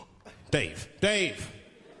Dave,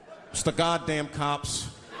 it's the goddamn cops.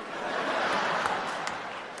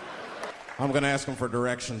 I'm gonna ask them for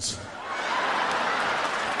directions.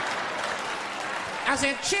 I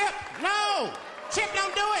said, Chip, no! Chip,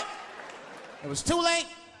 don't do it! It was too late.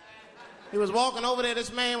 He was walking over there.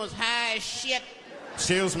 This man was high as shit.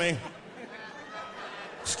 Excuse me,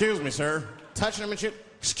 sir. Touching him and shit.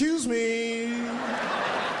 Excuse me.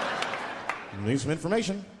 Need some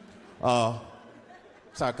information.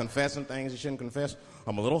 Start confessing things you shouldn't confess.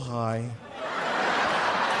 I'm a little high.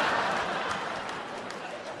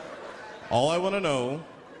 All I want to know,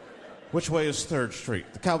 which way is 3rd Street?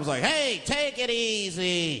 The cop was like, hey, take it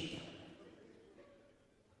easy.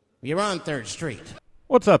 You're on 3rd Street.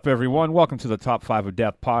 What's up, everyone? Welcome to the Top 5 of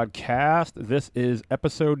Death podcast. This is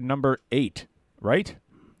episode number 8, right?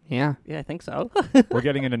 Yeah, I think so. We're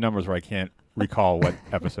getting into numbers where I can't recall what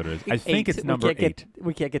episode it is. I think it's number 8.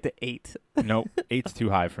 We can't get to 8. No, 8's too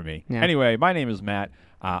high for me. Yeah. Anyway, my name is Matt.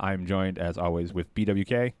 I'm joined, as always, with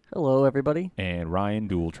BWK. Hello, everybody. And Ryan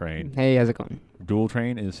Dual Train. Hey, how's it going? Dual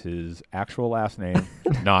Train is his actual last name,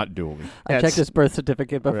 not Dooley. I checked his birth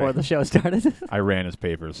certificate before the show started. I ran his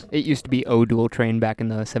papers. It used to be Dual Train back in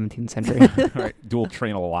the 17th century. Right, Dual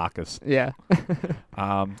Train-a-locus. Yeah.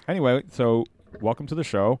 Anyway, so welcome to the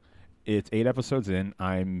show. It's 8 episodes in.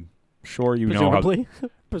 I'm sure you know how...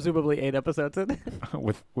 Presumably 8 episodes in.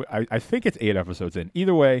 I think it's 8 episodes in.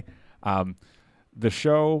 Either way, the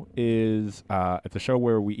show is it's a show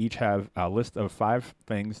where we each have a list of 5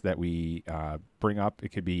 things that we bring up. It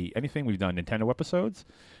could be anything. We've done Nintendo episodes.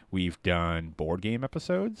 We've done board game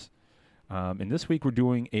episodes. And this week we're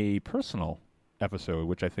doing a personal episode,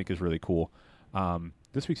 which I think is really cool.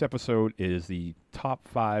 This week's episode is the top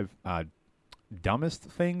 5 dumbest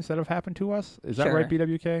things that have happened to us. Is that right,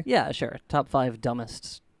 BWK? Yeah, sure. Top 5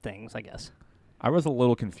 dumbest things, I guess. I was a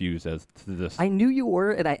little confused as to this. I knew you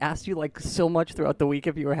were, and I asked you like so much throughout the week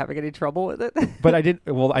if you were having any trouble with it. But I didn't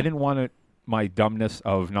want my dumbness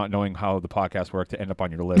of not knowing how the podcast worked to end up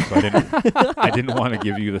on your list. So I didn't want to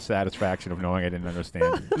give you the satisfaction of knowing I didn't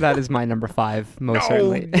understand. That is my number 5, most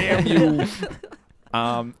certainly. Damn you.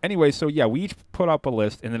 Anyway, so yeah, we each put up a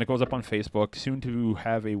list, and then it goes up on Facebook, soon to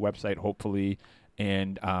have a website, hopefully,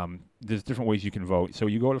 and there's different ways you can vote. So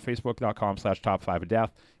you go to facebook.com/top5ofdeath.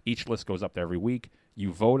 Each list goes up there every week.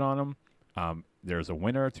 You vote on them. There's a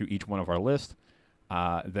winner to each one of our lists.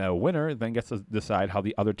 The winner then gets to decide how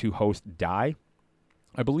the other 2 hosts die.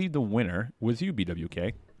 I believe the winner was you,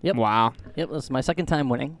 BWK. Yep. Wow. Yep, this is my second time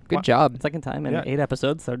winning. Good job. Second time in 8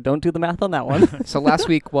 episodes, so don't do the math on that one. So last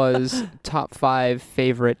week was top 5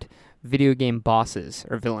 favorite video game bosses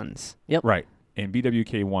or villains. Yep. Right. And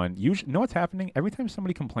BWK won. You know what's happening? Every time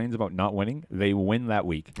somebody complains about not winning, they win that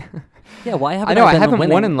week. Yeah, why haven't I know, I been haven't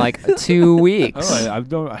winning? won in like 2 weeks. Oh,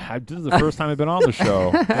 this is the first time I've been on the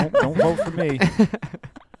show. Don't vote for me.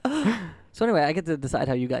 So anyway, I get to decide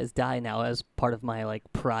how you guys die now as part of my like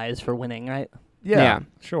prize for winning, right? Yeah.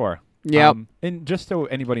 Sure. Yep. And just so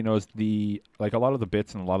anybody knows, a lot of the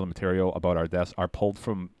bits and a lot of the material about our deaths are pulled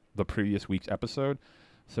from the previous week's episode.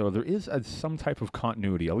 So there is some type of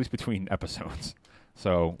continuity, at least between episodes.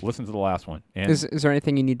 So listen to the last one. And Is there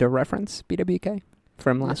anything you need to reference, BWK,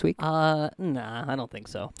 from last week? Nah, I don't think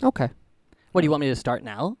so. Okay. What, do you want me to start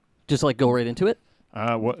now? Just like go right into it?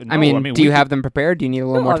 no, I mean, do you have them prepared? Do you need a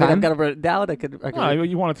little more time? I've got to write it down. I could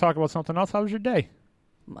you want to talk about something else? How was your day?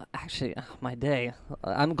 Actually, my day.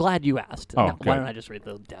 I'm glad you asked. Oh, Now, good. why don't I just read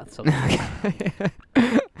the deaths?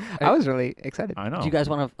 I was really excited. I know. Do you guys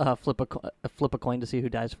want to flip a coin to see who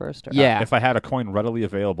dies first? Or? Yeah. If I had a coin readily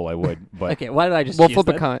available, I would. But Okay, why did I just We'll choose flip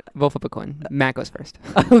a that? coin. We'll flip a coin. Matt goes first.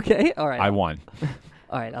 Okay, all right. I won.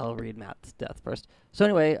 All right, I'll read Matt's death first. So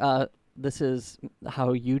anyway, this is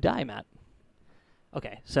how you die, Matt.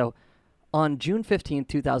 Okay, so on June 15th,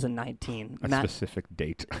 2019, A Matt... specific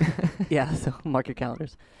date. Yeah, so mark your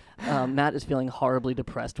calendars. Matt is feeling horribly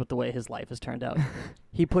depressed with the way his life has turned out.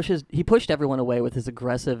 He pushed everyone away with his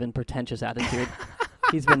aggressive and pretentious attitude.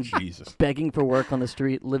 He's been Jesus. begging for work on the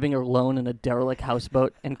street, living alone in a derelict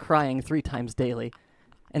houseboat, and crying 3 times daily,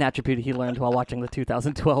 an attribute he learned while watching the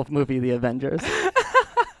 2012 movie The Avengers.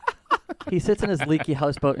 He sits in his leaky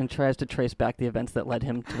houseboat and tries to trace back the events that led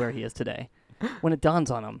him to where he is today. When it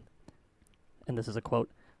dawns on him, and this is a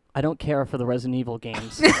quote, "I don't care for the Resident Evil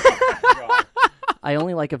games. I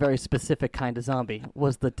only like a very specific kind of zombie,"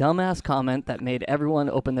 was the dumbass comment that made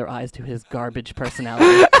everyone open their eyes to his garbage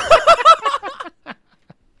personality.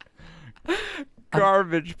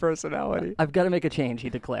 Garbage personality. I've got to make a change,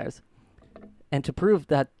 he declares. And to prove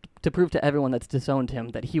to everyone that's disowned him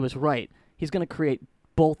that he was right, he's going to create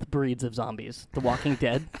both breeds of zombies, the Walking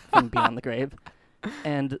Dead from Beyond the Grave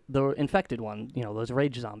and the infected one, those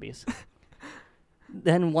rage zombies.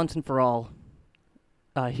 Then once and for all,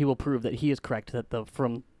 he will prove that he is correct, that the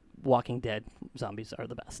from Walking Dead zombies are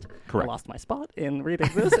the best. Correct. I lost my spot in reading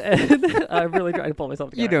this, and I'm really trying to pull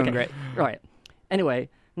myself together. You're doing great. All right. Anyway,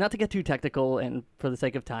 not to get too technical, and for the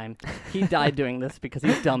sake of time, he died doing this because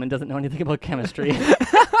he's dumb and doesn't know anything about chemistry.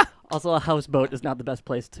 Also, a houseboat is not the best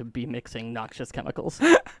place to be mixing noxious chemicals.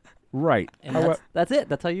 Right. And that's it.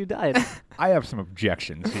 That's how you died. I have some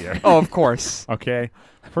objections here. Oh, of course. Okay.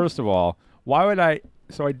 First of all, why would I?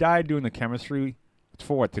 So I died doing the chemistry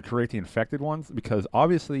for what? To create the infected ones? Because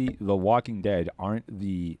obviously the Walking Dead aren't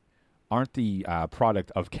the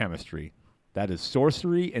product of chemistry. That is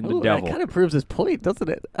sorcery and the devil. That kind of proves his point, doesn't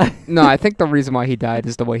it? No, I think the reason why he died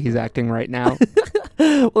is the way he's acting right now.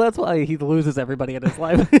 Well, that's why he loses everybody in his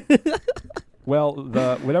life. Well,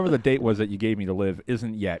 whatever the date was that you gave me to live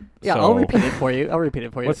isn't yet. Yeah, so I'll repeat it for you.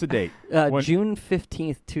 What's the date? June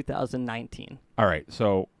 15th, 2019. All right,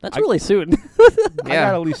 so That's really soon. I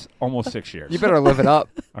got at least almost 6 years. You better live it up.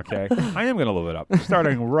 Okay, I am gonna live it up,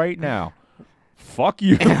 starting right now. Fuck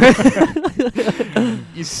you.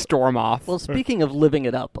 You storm off. Well, speaking of living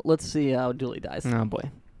it up, let's see how Dooley dies. Oh, boy.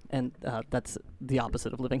 And that's the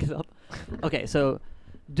opposite of living it up. Okay, so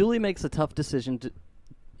Dooley makes a tough decision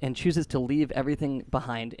and chooses to leave everything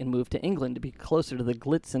behind and move to England to be closer to the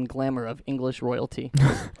glitz and glamour of English royalty.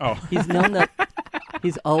 Oh, He's known that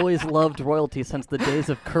he's always loved royalty since the days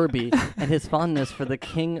of Kirby and his fondness for the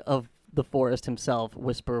king of the forest himself,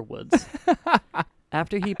 Whisper Woods.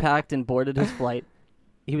 After he packed and boarded his flight,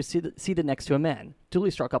 he was seated next to a man. Dooley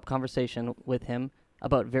struck up conversation with him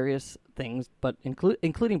about various things, but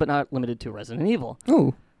including but not limited to Resident Evil.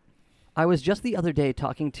 Ooh. I was just the other day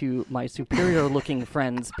talking to my superior-looking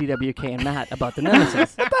friends, BWK and Matt, about the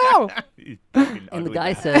Nemesis. And the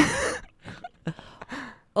guy said,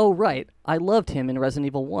 "Oh, right, I loved him in Resident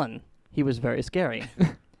Evil 1. He was very scary."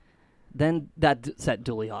 Then that set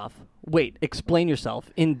Dooley off. "Wait, explain yourself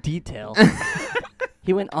in detail."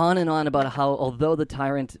 He went on and on about how, although the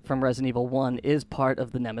tyrant from Resident Evil 1 is part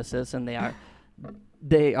of the Nemesis, and they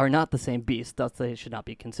are not the same beast, thus they should not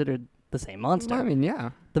be considered the same monster. I mean, yeah.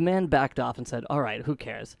 The man backed off and said, "All right, who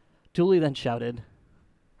cares?" Dooley then shouted,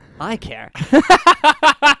 "I care."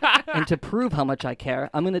 And to prove how much I care,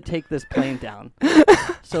 I'm going to take this plane down.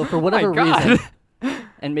 So for whatever reason,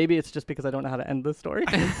 and maybe it's just because I don't know how to end this story,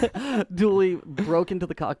 Dooley broke into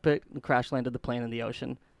the cockpit and crash landed the plane in the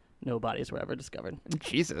ocean. No bodies were ever discovered.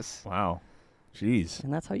 Jesus. wow, jeez.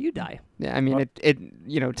 And that's how you die. Yeah, I mean,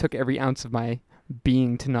 it took every ounce of my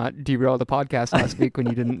being to not derail the podcast last week when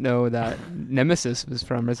you didn't know that Nemesis was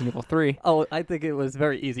from Resident Evil 3. Oh, I think it was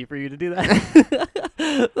very easy for you to do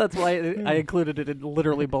that. That's why I included it in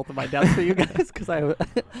literally both of my deaths for you guys, because I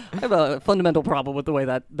have a fundamental problem with the way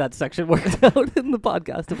that section worked out in the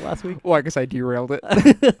podcast of last week. Well, I guess I derailed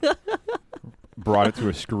it. Brought it to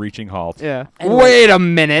a screeching halt. Yeah. Anyway. Wait a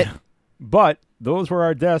minute. But those were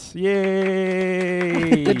our deaths.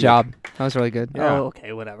 Yay! Good job. That was really good. Yeah. Oh,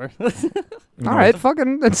 okay, whatever. All right,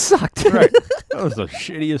 fucking, it sucked. Right. That was the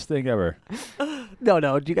shittiest thing ever. No.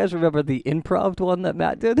 Do you guys remember the improv one that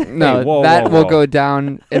Matt did? No, Hey, whoa, that whoa, will whoa. go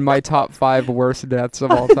down in my top 5 worst deaths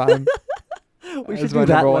of all time. We As should my do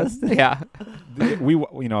that number one. list. Yeah.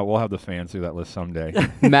 We'll have the fans do that list someday.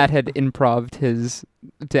 Matt had improv'd his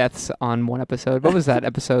deaths on one episode. What was that?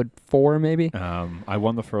 Episode 4, maybe? I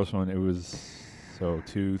won the first one. It was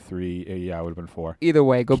 2, 3. Yeah, it would have been 4. Either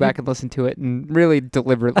way, go back and listen to it and really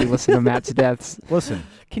deliberately listen to Matt's deaths. Listen,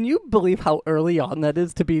 Can you believe how early on that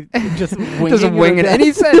is to be just winging Doesn't wing your it. And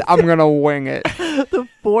he said, I'm going to wing it. the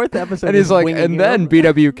 4th episode And he's is like, winging and you. then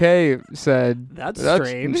BWK said, That's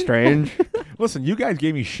strange. strange." listen. You guys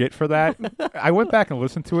gave me shit for that. I went back and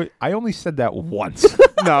listened to it. I only said that once.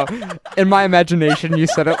 No. In my imagination, you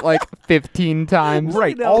said it like 15 times.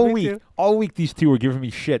 Right. know, All me week. too. All week, these two were giving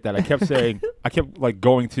me shit that I kept saying. I kept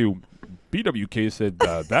going to. BWK said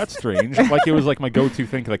that's strange. Like it was like my go-to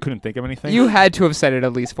thing because I couldn't think of anything. You had to have said it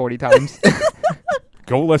at least 40 times.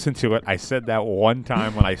 Go listen to it. I said that one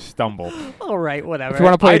time when I stumbled. All right, whatever. If you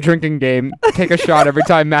want to play a drinking game, take a shot every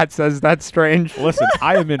time Matt says that's strange. Listen,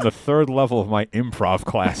 I am in the 3rd level of my improv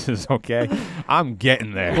classes. Okay, I'm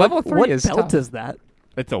getting there. Level 3 what is belt tough. is that?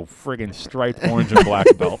 It's a friggin' striped orange and black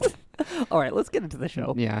belt. All right, let's get into the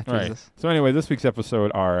show. Yeah, All right. Jesus. So anyway, this week's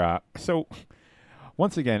episode are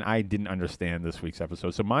once again, I didn't understand this week's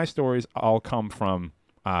episode. So my stories all come from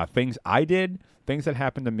things I did, things that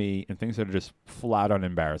happened to me, and things that are just flat on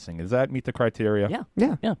embarrassing. Does that meet the criteria?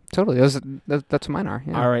 Yeah. Yeah, totally. That's what mine are.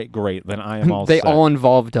 Yeah. All right, great. Then I am all They set. all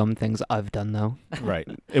involve dumb things I've done, though. Right.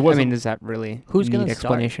 It I wasn't. mean, is that really Who's need gonna start?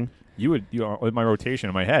 explanation? you are with my rotation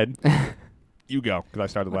in my head. You go, because I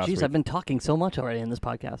started last Jeez, week. I've been talking so much already in this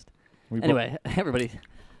podcast. We bo- Anyway, everybody,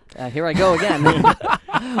 here I go again.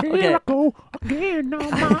 Here Okay. I go again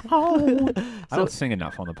on my own. I So- don't sing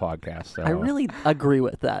enough on the podcast. So. I really agree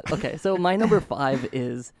with that. Okay, so my number 5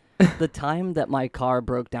 is the time that my car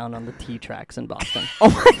broke down on the T tracks in Boston. Oh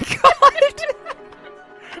my god!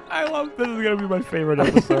 I love this. Is gonna be my favorite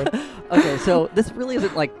episode. Okay, so this really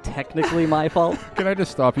isn't like technically my fault. Can I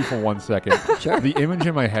just stop you for 1 second? Sure. The image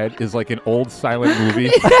in my head is like an old silent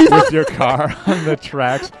movie with your car on the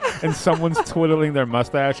tracks and someone's twiddling their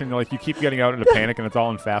mustache and like you keep getting out into panic and it's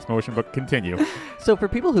all in fast motion, but continue. So for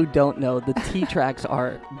people who don't know, the T tracks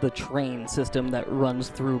are the train system that runs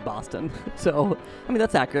through Boston. So, I mean,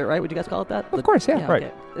 that's accurate, right? Would you guys call it that? Of course, yeah. Right.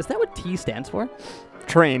 Okay. Is that what T stands for?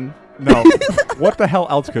 Train. No. What the hell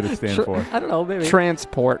else could it stand Sure. for? I don't know, maybe.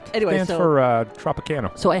 Transport. Anyway, Stands so for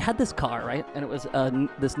Tropicana. So I had this car, right? And it was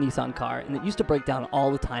this Nissan car, and it used to break down all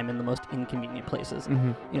the time in the most inconvenient places.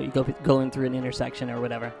 Mm-hmm. You know, you going through an intersection or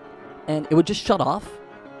whatever, and it would just shut off.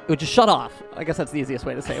 It would just shut off. I guess that's the easiest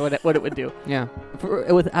way to say what it would do. Yeah.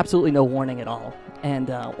 With absolutely no warning at all. And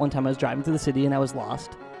one time I was driving through the city and I was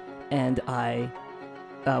lost, and I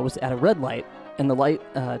was at a red light, and the light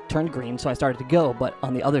turned green, so I started to go, but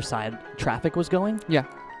on the other side, traffic was going. Yeah.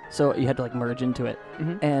 So you had to like merge into it.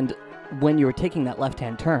 Mm-hmm. And when you were taking that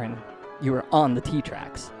left-hand turn, you were on the T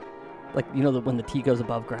tracks. Like, you know, when the T goes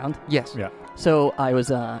above ground? Yes. Yeah. So I was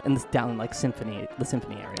in this down like the Symphony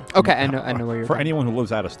area. Okay, I know where you're For going. anyone who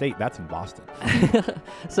lives out of state, that's in Boston.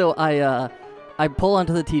 So I pull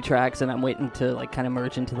onto the T tracks and I'm waiting to like kind of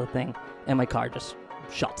merge into the thing, and my car just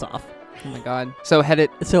shuts off. Oh my god. So had it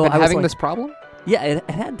So been I was having like, this problem? yeah, it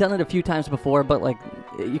had done it a few times before, but like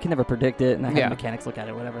you can never predict it, and I had Yeah. mechanics look at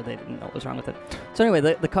it, whatever, they didn't know what was wrong with it. So anyway,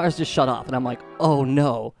 the car's just shut off, and I'm like, oh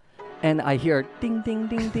no. And I hear ding, ding,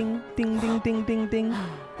 ding, ding, ding, ding, ding, ding, ding.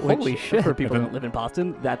 Holy which, shit. For people who don't live in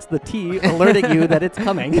Boston, that's the T alerting you that it's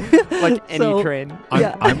coming. Like any So- train.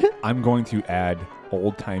 Yeah. I'm going to add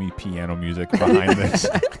old-timey piano music behind this.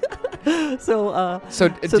 So So,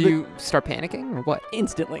 So do the- you start panicking or what?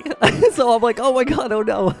 instantly. So I'm like, oh my god, oh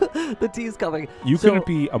no, the T's coming. You So- couldn't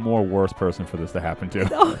be a more worse person for this to happen to.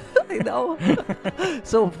 No, I know.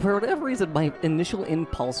 So for whatever reason, my initial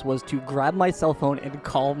impulse was to grab my cell phone and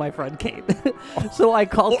call my friend Kate. So I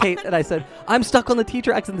called Kate and I said, I'm stuck on the T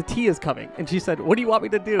tracks and the T is coming. And she said, what do you want me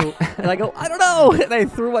to do? And I go, I don't know. And I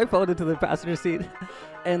threw my phone into the passenger seat.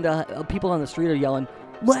 And people on the street are yelling,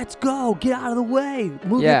 let's go, get out of the way,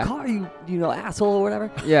 move Yeah. your car, you know, asshole or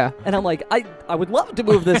whatever. Yeah. And I'm like, I would love to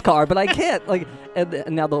move this car, but I can't. Like, and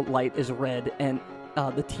now the light is red, and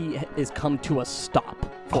the T is come to a stop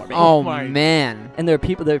for me. Oh my- man. And there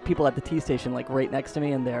are people at the T station like right next to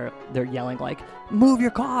me, and they're yelling like, "Move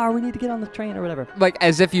your car! We need to get on the train or whatever." Like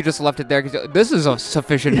as if you just left it there because this is a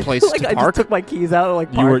sufficient place Like to I park. just took my keys out, and,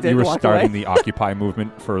 like You were parked it, you were and walked starting away. the Occupy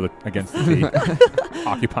movement against the T,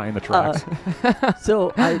 occupying the tracks.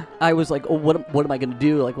 So I was like, oh, what am I gonna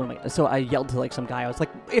do? Like, So I yelled to like some guy. I was like,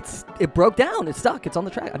 it broke down. It's stuck. It's on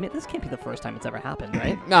the track. I mean, this can't be the first time it's ever happened,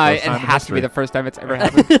 right? No, First it time in has to be history. the first time it's ever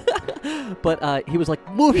happened. But he was like,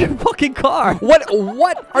 move your fucking car.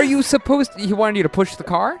 What are you supposed to? He wanted you to push the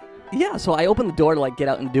car? Yeah, so I opened the door to like get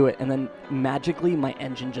out and do it, and then magically my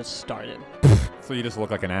engine just started. So you just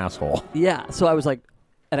look like an asshole. Yeah, so I was like,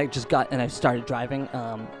 and I started driving.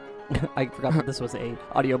 I forgot that this was a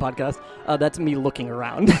audio podcast. That's me looking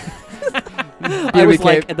around. I was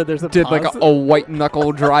like, and then there's a Did like pause. a white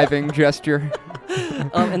knuckle driving gesture.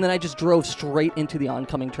 And then I just drove straight into the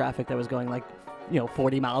oncoming traffic that was going like,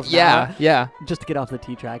 40 miles an Yeah, hour, yeah. just to get off the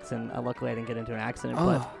T tracks, and luckily I didn't get into an accident. Oh,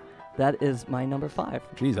 But that is my number 5.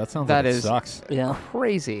 Jeez, that sounds That like it is- sucks. Yeah.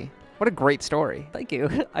 crazy. What a great story. Thank you.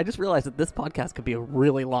 I just realized that this podcast could be a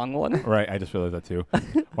really long one. Right, I just realized that too.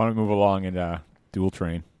 Why don't we move along and dual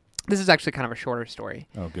train? This is actually kind of a shorter story.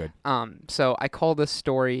 Oh, good. So I call this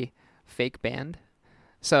story Fake Band.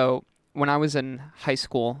 So when I was in high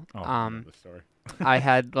school, Oh, I know the story. I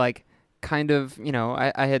had like kind of,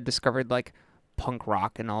 I had discovered like punk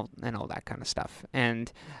rock and all that kind of stuff.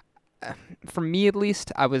 And for me at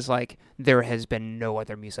least, I was like, there has been no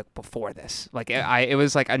other music before this. Like it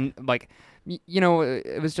was like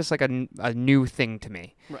it was just like a new thing to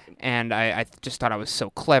me. Right. And I just thought I was so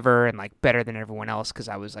clever and like better than everyone else because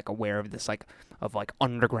I was like aware of this like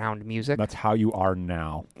underground music. That's how you are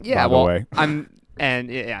now. Yeah, by well, the way.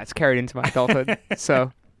 it's carried into my adulthood.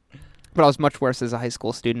 So, but I was much worse as a high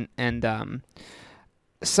school student, and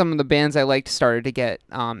some of the bands I liked started to get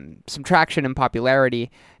some traction and popularity.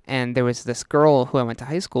 And there was this girl who I went to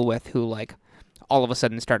high school with who like all of a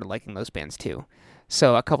sudden started liking those bands too.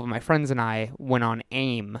 So a couple of my friends and I went on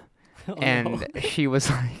AIM, and she was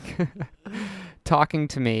like, talking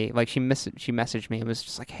to me. Like she messaged me and was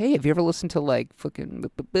just like, "Hey, have you ever listened to like fucking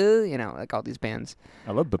like all these bands?"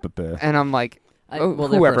 I love And I'm like, well,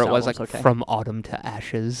 their whoever first it was, like album's okay. From Autumn to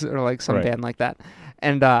Ashes or like some Right. band like that.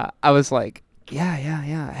 And I was like, yeah.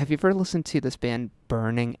 Have you ever listened to this band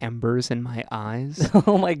Burning Embers in My Eyes?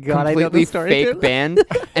 Oh my god, I know Completely the story fake too. band.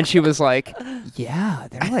 And she was like, yeah,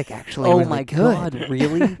 they're like actually Oh really my good. god,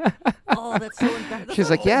 really? Oh, that's so embarrassing. She's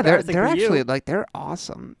like, yeah, they're embarrassing for you. actually like they're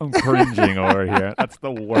awesome. I'm cringing over here. That's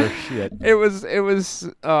the worst shit. It was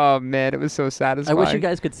oh man, it was so I satisfying. wish you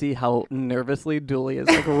guys could see how nervously Dooley is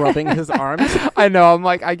like rubbing his arms. I know, I'm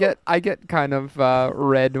like I get kind of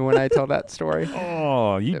red when I tell that story.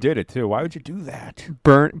 Oh, you did it too. Why would you do that?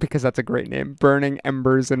 Because that's a great name. Burning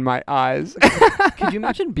Embers in My Eyes. Could you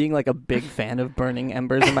imagine being like a big fan of Burning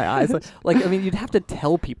Embers in My Eyes? Like I mean, you'd have to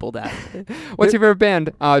tell people that. What's your favorite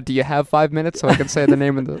band? Do you have 5 minutes so I can say the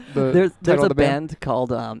name of the There's title a of the band? band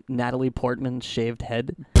called Natalie Portman's Shaved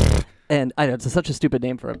Head. And I know it's such a stupid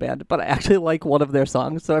name for a band, but I actually like one of their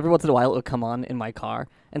songs. So every once in a while it would come on in my car,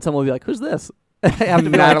 and someone would be like, "Who's this?" I have to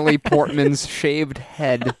be like, Natalie Portman's Shaved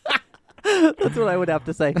Head. That's what I would have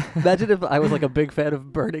to say. Imagine if I was like a big fan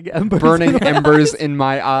of Burning Embers. Burning Embers in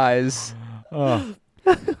My Eyes. Oh,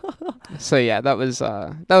 So yeah, that was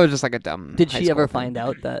just like a dumb. Did high she school ever thing. find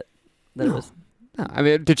out that it was? No, I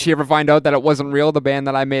mean, did she ever find out that it wasn't real, the band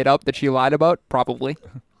that I made up that she lied about? Probably.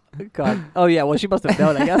 God. Oh yeah. Well, she must have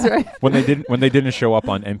known, I guess, right? when they didn't show up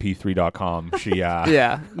on mp3.com, she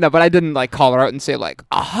Yeah. No, but I didn't like call her out and say like,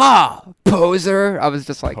 "Aha, poser." I was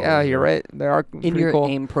just like, "Yeah, Poser. you're right. They are In pretty your cool."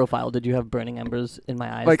 AIM profile, did you have "Burning Embers in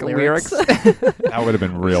My Eyes" Like lyrics. that would have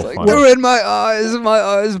been real Like, fun. "We're in my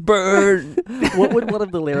eyes burn." What would one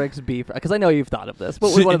of the lyrics be? Because I know you've thought of this.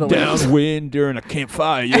 What would one of the Sitting lyrics? downwind during a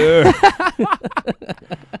campfire.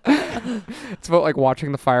 It's about like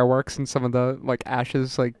watching the fireworks and some of the like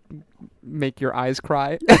ashes like make your eyes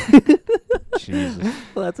cry. Jesus.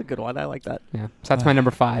 Well, that's a good one. I like that. Yeah. So that's my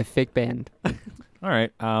number 5, fake band. All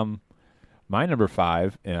right. My number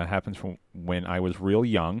 5 happens from when I was real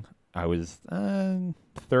young. I was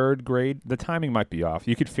 3rd grade. The timing might be off.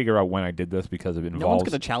 You could figure out when I did this because it involves. No one's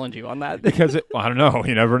going to challenge you on that. Because I don't know.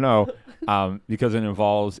 You never know. Because it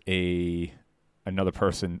involves another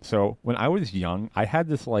person. So when I was young, I had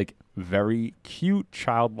this like very cute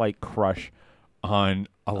childlike crush on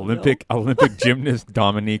Olympic gymnast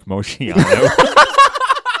Dominique Moceanu.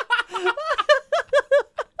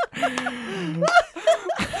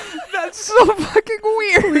 That's so fucking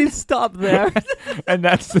weird. Please stop there. And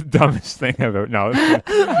that's the dumbest thing I've ever. No,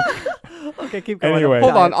 Okay, keep going. Anyway.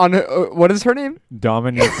 Hold on. What is her name?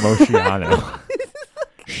 Dominique Moceanu.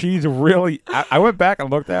 She's really. I went back and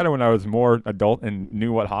looked at her when I was more adult and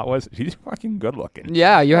knew what hot was. She's fucking good looking.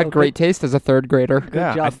 Yeah, you had Oh, great taste as a 3rd grader.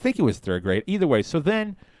 Yeah, I job. think it was 3rd grade. Either way, so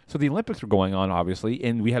the Olympics were going on, obviously,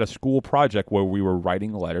 and we had a school project where we were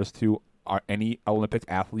writing letters to any Olympic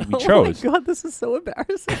athlete we chose. Oh my god, this is so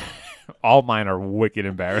embarrassing. All mine are wicked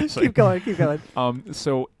embarrassing. Keep going.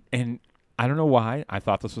 So, and I don't know why I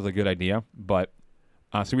thought this was a good idea, but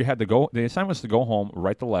so we had to go. The assignment was to go home,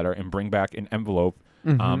 write the letter, and bring back an envelope.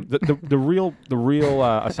 The real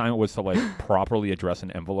assignment was to like properly address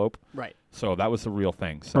an envelope. Right. So that was the real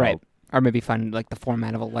thing. So, Right. Or maybe find like the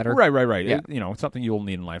format of a letter. Right. Yeah. It's something you'll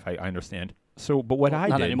need in life. I understand. So, but what I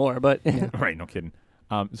Not did anymore, but right, no kidding.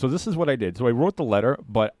 So this is what I did. So I wrote the letter,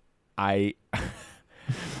 but I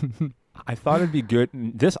thought it'd be good.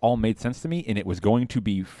 And this all made sense to me, and it was going to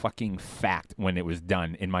be fucking fact when it was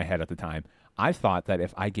done in my head at the time. I thought that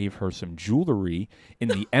if I gave her some jewelry in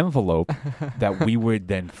the envelope, that we would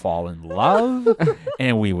then fall in love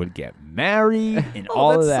and we would get married and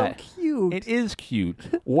all of that. That's so cute. It is cute.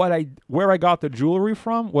 Where I got the jewelry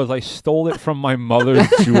from was I stole it from my mother's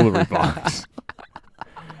jewelry box.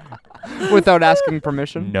 Without asking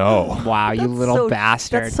permission? No. Wow, you That's little so-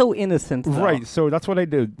 bastard. That's so innocent. Though. Right. So that's what I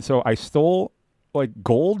did. So I stole like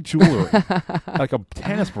gold jewelry, like a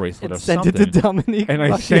tennis bracelet And or sent something. it to Dominique. and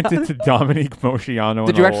I sent it to Dominique Moceanu.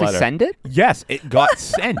 Did in you a actually letter. send it? Yes, it got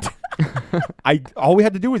sent. All we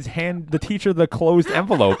had to do was hand the teacher the closed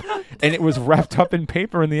envelope, and it was wrapped up in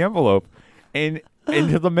paper in the envelope, and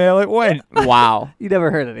into the mail it went. Wow. You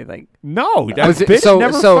never heard anything. No, that Was it- bitch so-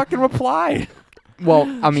 never so- fucking replied. Well,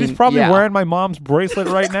 I mean, She's probably yeah. wearing my mom's bracelet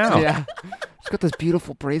right now. Yeah. She's got this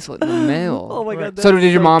beautiful bracelet in the mail. Oh my god. So that's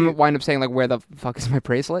did your mom cute. wind up saying like, "Where the fuck is my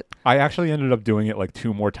bracelet?" I actually ended up doing it like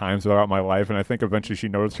 2 more times throughout my life, and I think eventually she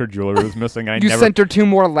noticed her jewelry was missing. And I You never sent her 2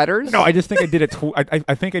 more letters? No, I just think I did it.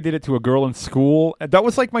 I think I did it to a girl in school. That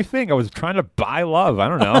was like my thing. I was trying to buy love. I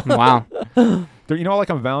don't know. Wow. You know, like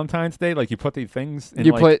on Valentine's Day, like you put the things. In,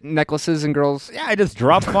 You like, put necklaces in girls. Yeah, I just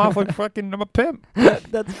drop them off like fucking. I'm a pimp.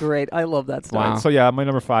 That's great. I love that story. Wow. So yeah, my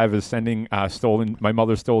number 5 is sending my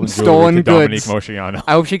mother's stolen Stolen jewelry to goods. Dominique Mosciano.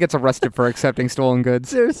 I hope she gets arrested for accepting stolen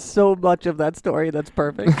goods. There's so much of that story that's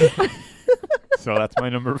perfect. So that's my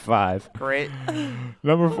number 5. Great.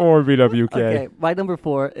 Number 4, BWK. Okay, my number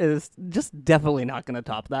 4 is just definitely not going to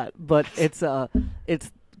top that, but it's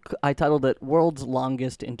I titled it "World's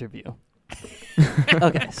Longest Interview."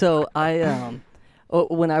 Okay, so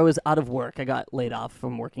when I was out of work, I got laid off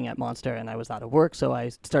from working at Monster, and I was out of work, so I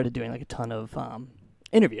started doing like a ton of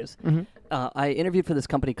interviews. Mhm. I interviewed for this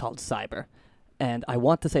company called Cyber, and I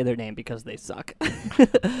want to say their name because they suck.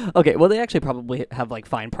 Okay, well, they actually probably have like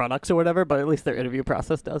fine products or whatever, but at least their interview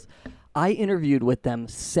process does. I interviewed with them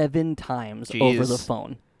 7 times over the Jeez.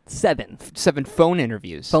 phone. 7 7 phone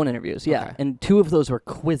interviews. phone interviews, yeah. Okay. And 2 of those were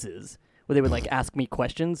quizzes where they would like ask me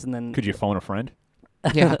questions, and then Could you phone a friend?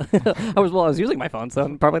 Yeah. I was using my phone,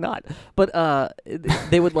 so probably not. But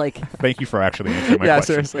they would like, Thank you for actually answering my Yeah,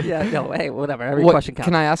 question. seriously. yeah, no, hey, whatever. Every What- question counts.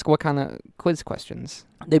 Can I ask what kind of quiz questions?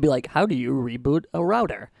 They'd be like, "How do you reboot a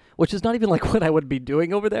router?" Which is not even like what I would be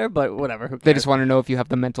doing over there, but whatever. Who They cares? just want to know if you have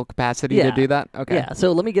the mental capacity Yeah. to do that. Okay. Yeah,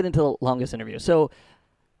 so let me get into the longest interview. So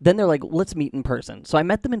then they're like, let's meet in person. So I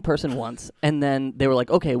met them in person once, and then they were like,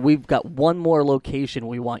 okay, we've got one more location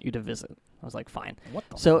we want you to visit. I was like, fine. What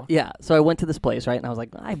the So fuck? yeah, so I went to this place, right? And I was like,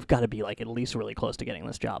 I've got to be like at least really close to getting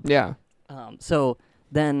this job. Yeah. So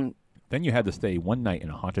then, Then you had to stay one night in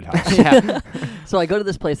a haunted house. Yeah. so I go to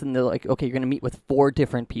this place, and they're like, okay, you're going to meet with 4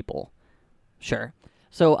 different people. Sure.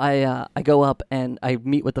 So I go up, and I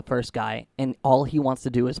meet with the first guy, and all he wants to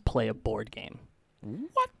do is play a board game.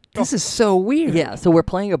 This is so weird. Yeah, so we're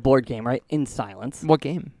playing a board game, right? In silence. What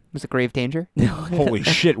game? Was it Grave Danger? Holy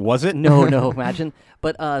shit, was it? No, imagine.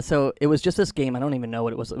 But so it was just this game. I don't even know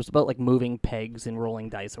what it was. It was about like moving pegs and rolling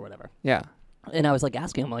dice or whatever. Yeah. And I was like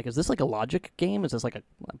asking him, like, is this like a logic game? Is this like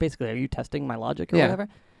basically, are you testing my logic or Yeah. whatever?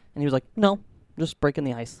 And he was like, no, just breaking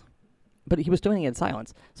the ice. But he was doing it in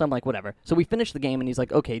silence. So I'm like, whatever. So we finished the game, and he's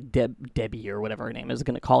like, okay, Debbie or whatever her name is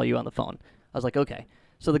going to call you on the phone. I was like, okay.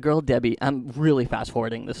 So the girl Debbie, I'm really fast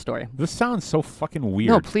forwarding this story. This sounds so fucking weird.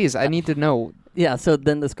 No, please. I need to know. Yeah, so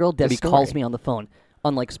then this girl Debbie calls story. me on the phone,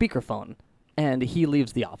 on like speakerphone, and he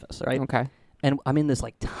leaves the office, right? Okay. And I'm in this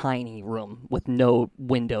like tiny room with no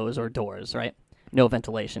windows or doors, right? No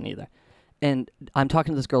ventilation either. And I'm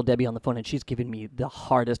talking to this girl Debbie on the phone, and she's giving me the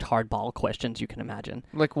hardest hardball questions you can imagine.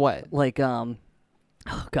 Like what? Like, oh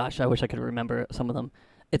gosh, I wish I could remember some of them.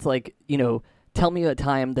 It's like, tell me a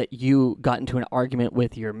time that you got into an argument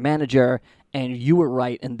with your manager, and you were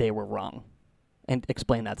right and they were wrong, and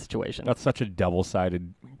explain that situation. That's such a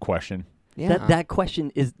double-sided question. Yeah. That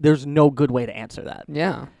question is, there's no good way to answer that.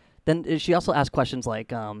 Yeah. Then she also asked questions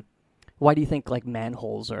like, why do you think like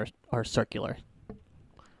manholes are circular?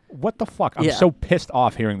 What the fuck? I'm Yeah. so pissed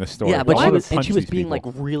off hearing this story. Yeah, but I she wanna was punch these being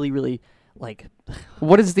people. like really, really like,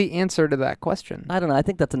 What is the answer to that question? I don't know. I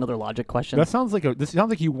think that's another logic question. This sounds like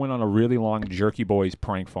you went on a really long Jerky Boys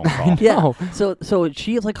prank phone call. Yeah. No. So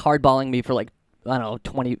she is like hardballing me for like, I don't know,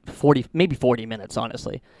 20, 40, maybe 40 minutes,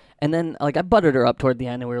 honestly. And then like I buttered her up toward the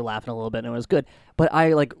end, and we were laughing a little bit, and it was good. But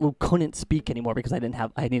I like couldn't speak anymore because I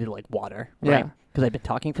needed like water, right? Yeah. Because I'd been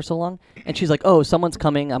talking for so long. And she's like, "Oh, someone's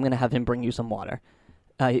coming. I'm gonna have him bring you some water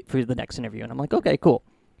for the next interview." And I'm like, "Okay, cool."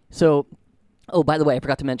 So, oh, by the way, I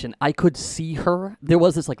forgot to mention, I could see her. There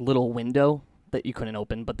was this like little window that you couldn't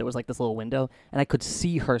open, but there was like this little window, and I could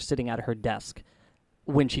see her sitting at her desk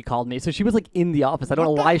when she called me. So she was like in the office. I don't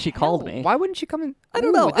know why she called me. Why wouldn't she come in? I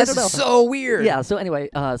don't know. Ooh, this I don't know. is so weird. Yeah, so anyway,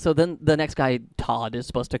 so then the next guy, Todd, is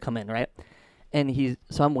supposed to come in, right? And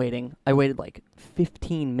so I'm waiting. I waited like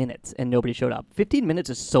 15 minutes and nobody showed up. 15 minutes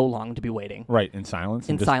is so long to be waiting. Right, in silence?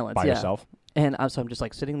 In and just silence, by yeah. yourself? And so I'm just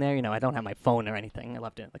like sitting there, I don't have my phone or anything. I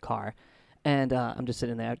left it in the car. And I'm just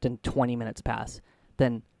sitting there. Then 20 minutes pass.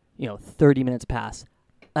 Then, 30 minutes pass.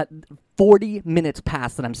 40 minutes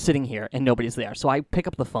pass that I'm sitting here and nobody's there. So I pick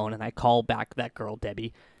up the phone and I call back that girl,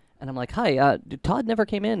 Debbie. And I'm like, hi, Todd never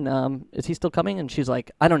came in. Is he still coming? And she's like,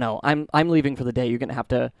 I don't know. I'm leaving for the day. You're going to have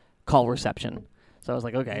to call reception. So I was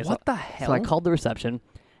like, okay. What the hell? So I called the reception,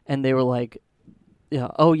 and they were like,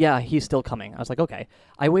 oh, yeah, he's still coming. I was like, okay.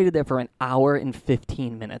 I waited there for an hour and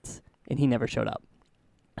 15 minutes, and he never showed up.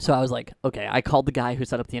 So I was like, okay. I called the guy who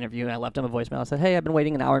set up the interview, and I left him a voicemail. I said, hey, I've been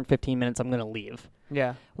waiting an hour and 15 minutes. I'm going to leave.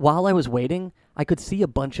 Yeah. While I was waiting, I could see a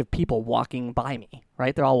bunch of people walking by me,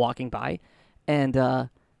 right? They're all walking by, and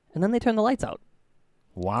then they turned the lights out.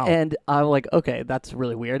 Wow. And I'm like, okay, that's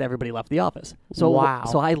really weird. Everybody left the office. So Wow.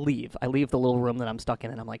 So I leave. I leave the little room that I'm stuck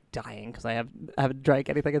in, and I'm like dying because I haven't drank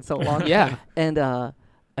anything in so long. Yeah. And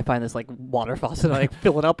I find this like water faucet and I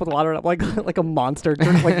fill it up with water and I'm like a monster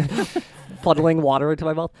like fuddling water into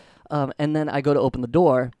my mouth. And then I go to open the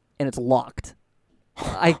door and it's locked.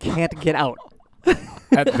 I can't get out.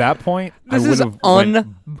 At that point, This I would is have went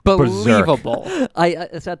unbelievable.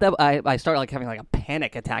 It's at that I start like having like a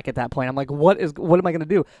panic attack at that point. I'm like, what am I gonna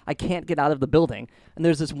do? I can't get out of the building. And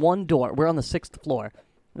there's this one door. We're on the 6th floor.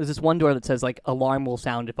 There's this one door that says like alarm will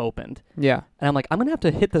sound if opened. Yeah. And I'm like, I'm gonna have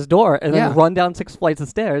to hit this door and then Yeah. run down 6 flights of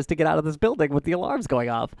stairs to get out of this building with the alarms going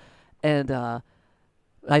off. And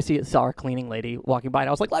I saw a cleaning lady walking by, and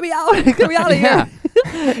I was like, "Let me out! Get me out of here!"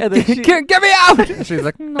 And then Get me out! She's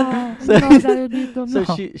like, no, so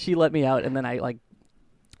she let me out, and then I like.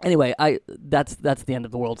 Anyway, that's the end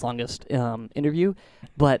of the world's longest interview.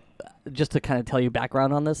 But just to kind of tell you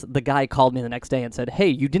background on this, the guy called me the next day and said, "Hey,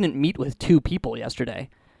 you didn't meet with 2 people yesterday,"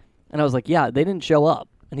 and I was like, "Yeah, they didn't show up."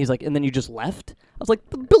 And he's like, "And then you just left?" I was like,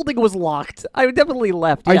 "The building was locked. I definitely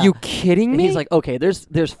left." Are yeah." you kidding And me? he's like, "Okay, there's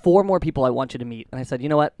 4 more people I want you to meet." And I said, "You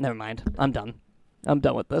know what? Never mind. I'm done. I'm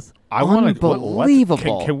done with this." I want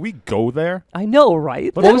Unbelievable. Can we go there? I know,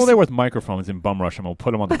 right? Let's go there with microphones and bum rush, and we'll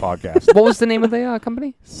put them on the podcast. What was the name of the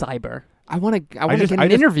company? Cyber. I want to get just- an I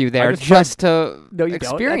just- interview there I just just to No, you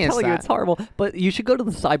experience don't. I tell you, it's that. horrible. But you should go to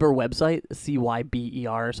the Cyber website, CYBER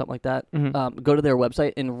or something like that. Mhm. Go to their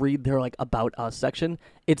website and read their like About Us section.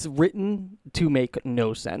 It's written to make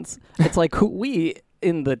no sense. It's like we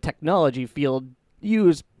in the technology field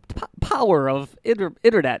use power of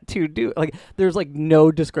internet to do like. There's like no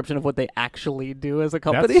description of what they actually do as a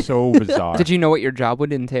company. That's so bizarre. Did you know what your job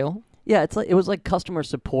would entail? Yeah, it's like it was like customer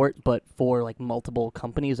support, but for like multiple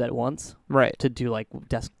companies at once Right. to do like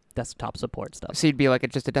desktop support stuff. So you'd be like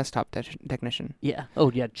just a desktop technician. Yeah.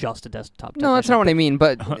 Oh yeah, just a desktop. No, that's not what I mean.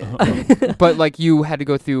 But but like you had to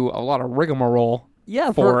go through a lot of rigmarole.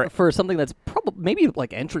 Yeah, for- for something that's probably maybe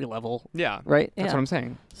like entry level, Yeah. right? That's yeah. what I'm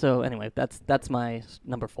saying. So anyway, that's my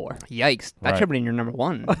number 4, Yikes! That Right. should have been your number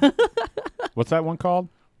 1. What's that one called?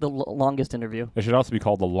 the longest interview. It should also be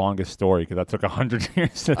called The Longest Story, because that took 100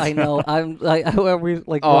 years. I know. I'm like, are we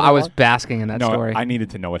like? Oh, running I was along? basking in that No, story. I needed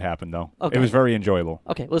to know what happened, though. Okay. It was very enjoyable.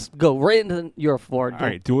 Okay, let's go right into your 4. All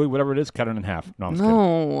right, do it, whatever it is, cut it in half. No, I'm just kidding.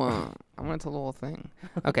 No, I want to tell the whole thing.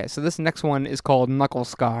 Okay, so this next one is called Knuckle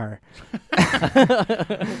Scar.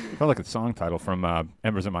 Felt like a song title from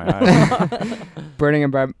Embers in My Eyes. Burning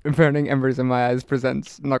Embers in My Eyes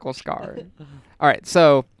presents Knuckle Scar. All right,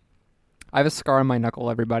 so I have a scar on my knuckle,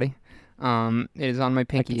 everybody. It is on my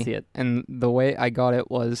pinky. I can see it. And the way I got it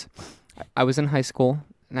was I was in high school,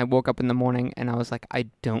 and I woke up in the morning, and I was like, I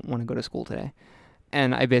don't want to go to school today.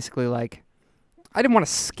 And I basically, like, I didn't want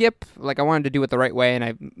to skip. Like, I wanted to do it the right way, and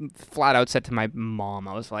I flat out said to my mom,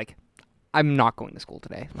 I was like, I'm not going to school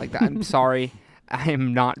today. Like, I'm sorry. I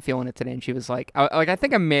am not feeling it today. And she was like, I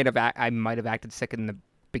think I might have acted sick in the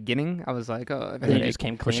beginning. I was like, oh, And you just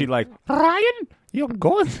came clean. Was she like, Ryan, you're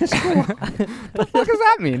going to school? the fuck does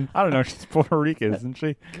that mean? I don't know. She's Puerto Rican, isn't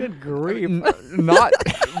she? Good grief. Not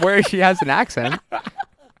where she has an accent.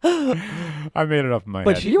 I made it up in my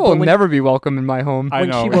But head. she- You will when- never be welcome in my home. I when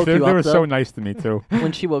know. she woke they you up, were though- so nice to me, too.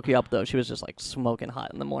 When she woke you up, though, she was just like smoking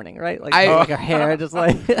hot in the morning, right? Like, I- like her hair just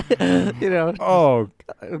like, Oh,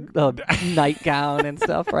 nightgown and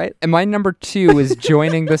stuff, right? And my number 2 is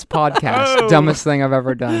joining this podcast. Oh. Dumbest thing I've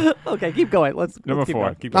ever done. Okay, keep going. Let's number keep 4.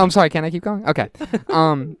 going. Keep Oh, I'm going. sorry. Can I keep going? Okay.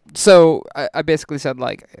 So I basically said,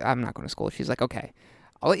 like, I'm not going to school. She's like, okay,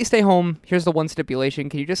 I'll let you stay home. Here's the one stipulation.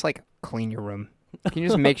 Can you just, like, clean your room? Can you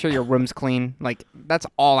just make sure your room's clean? Like, that's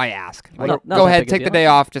all I ask. Like, Not go that ahead, big a take the deal. day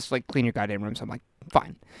off. Just, like, clean your goddamn room. So I'm like,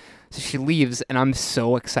 fine. So she leaves, and I'm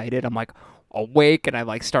so excited. I'm, like, awake, and I,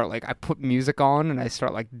 like, start, like, I put music on, and I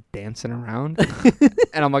start, like, dancing around.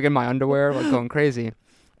 And I'm, like, in my underwear, like, going crazy.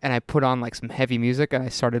 And I put on, like, some heavy music, and I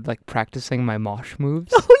started, like, practicing my mosh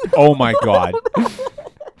moves. Oh, my God.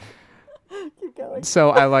 So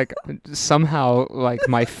I like somehow like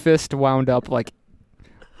my fist wound up like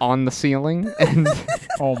on the ceiling and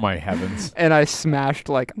Oh, my heavens. and I smashed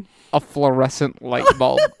like a fluorescent light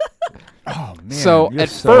bulb. Oh, man. So, you're at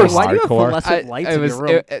so first- Why do you have hardcore. fluorescent lights in your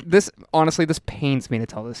room? This honestly this pains me to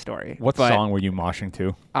tell this story. What but, song were you moshing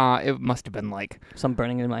to? It must have been like Some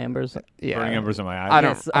burning in my embers. yeah. Burning Embers in My Eyes. I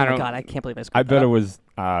don't- Yes. Oh my god, I can't believe I screwed I bet that it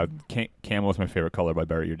up. was Camel was my favorite color by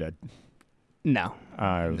Bury Your Dead. No.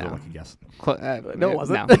 It was No. a lucky guess. No, it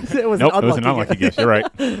wasn't. No. It was Nope, an it was an unlucky guess. You're right.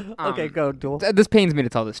 Okay, go, Duel. This pains me to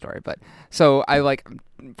tell this story, but so I like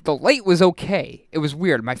the light was okay. It was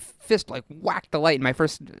weird. My fist like whacked the light, and my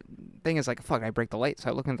first thing is like, "Fuck!" I break the light, so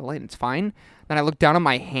I look into the light, and it's fine. Then I look down at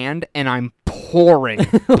my hand, and I'm pouring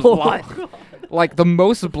blood, like the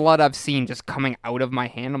most blood I've seen just coming out of my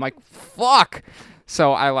hand. I'm like, "Fuck!"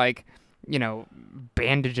 So I like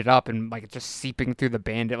bandage it up and like it's just seeping through the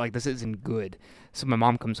bandage. Like this isn't good. So my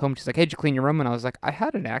mom comes home. She's like, "Hey, did you clean your room?" And I was like, "I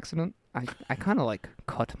had an accident. I kind of like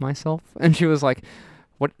cut myself." And she was like,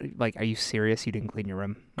 "What? Like, are you serious? You didn't clean your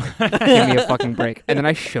room? Like, give me a fucking break." And then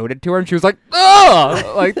I showed it to her, and she was like,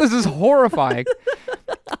 "Oh, like this is horrifying."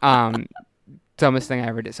 Dumbest thing I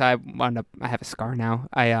ever did. So I have a scar now.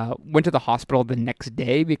 I went to the hospital the next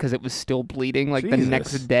day because it was still bleeding like the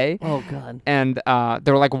next day. Oh, God. And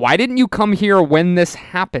they were like, "Why didn't you come here when this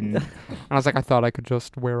happened?" And I was like, "I thought I could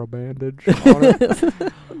just wear a bandage on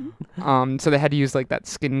it." So they had to use like that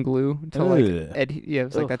skin glue to like, it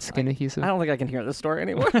was like that skin adhesive. I don't think I can hear this story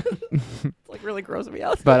anymore. It's like really grossing me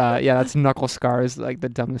out. But yeah, that's knuckle scar is like the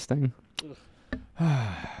dumbest thing.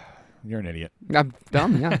 You're an idiot. I'm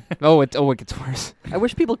dumb, yeah. It gets worse. I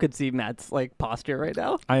wish people could see Matt's like posture right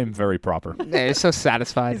now. I am very proper. Yeah, he's so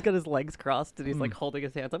satisfied. He's got his legs crossed and he's like holding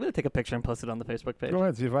his hands. I'm gonna take a picture and post it on the Facebook page. Go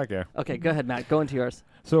ahead, see if I care. Okay, go ahead, Matt. Go into yours.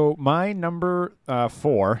 So my number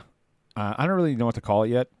 4, I don't really know what to call it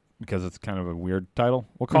yet because it's kind of a weird title.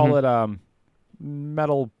 We'll call it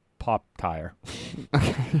Metal Pop Tire.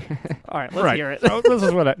 All right, let's hear it. So this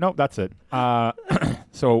is what nope, that's it.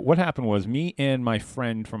 So what happened was me and my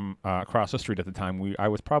friend from across the street at the time, I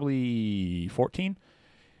was probably 14,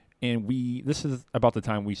 and this is about the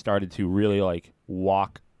time we started to really like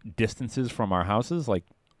walk distances from our houses, like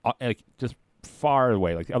just far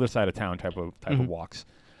away, like the other side of town type of walks.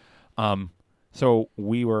 So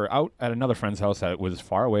we were out at another friend's house that was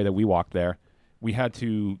far away that we walked there. We had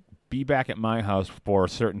to be back at my house for a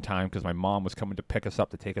certain time because my mom was coming to pick us up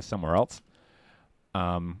to take us somewhere else.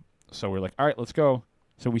 So we're like, all right, let's go.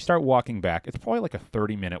 So we start walking back. It's probably like a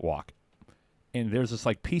 30-minute walk. And there's this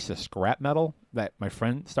like piece of scrap metal that my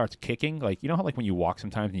friend starts kicking. Like, you know how like when you walk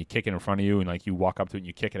sometimes and you kick it in front of you and like you walk up to it and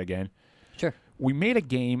you kick it again? Sure. We made a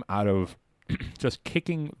game out of just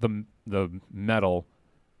kicking the metal,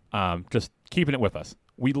 just keeping it with us.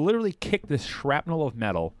 We literally kicked this shrapnel of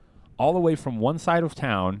metal all the way from one side of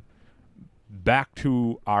town back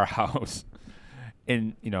to our house.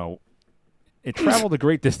 And, it traveled a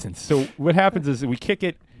great distance. So what happens is we kick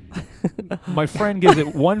it. My friend gives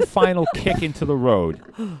it one final kick into the road.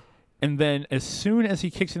 And then as soon as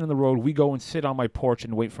he kicks it in the road, we go and sit on my porch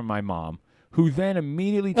and wait for my mom, who then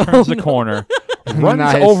immediately turns the corner,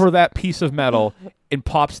 runs over that piece of metal, and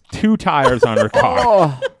pops 2 tires on her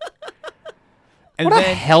car. And what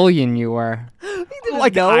a hellion you were.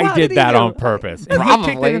 Like I did that on purpose. And he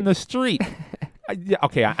kicked it in the street.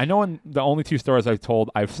 Okay, I know in the only 2 stories I've told,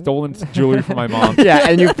 I've stolen jewelry from my mom. Yeah,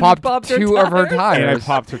 and you popped 2 of her tires. And I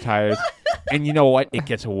popped her tires. And you know what? It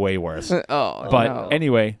gets way worse. But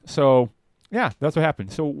anyway, so yeah, that's what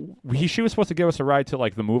happened. So she was supposed to give us a ride to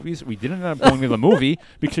like the movies. We didn't end up going to the movie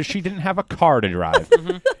because she didn't have a car to drive.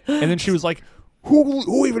 And then she was like,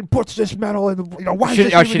 Who even puts this metal in the? Why? She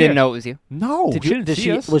didn't know it was you. No, she didn't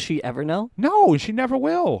see us. Will she ever know? No, she never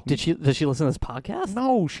will. Does she listen to this podcast?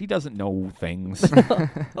 No, she doesn't know things.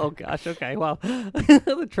 Oh gosh. Okay. Wow.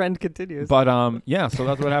 The trend continues. But yeah. So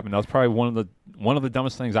that's what happened. That was probably one of the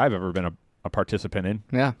dumbest things I've ever been a participant in.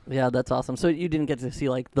 Yeah. Yeah, that's awesome. So you didn't get to see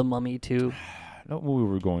like The Mummy 2? No, we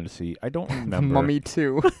were going to see. I don't remember. The Mummy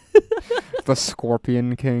 2. The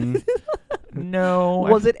Scorpion King. No.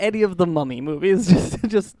 Was it any of the Mummy movies?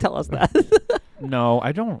 Just tell us that. No,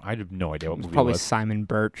 I don't. I have no idea what movie it was. Probably Simon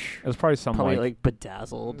Birch. It was probably some like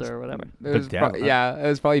Bedazzled or whatever. It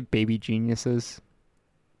was probably Baby Geniuses.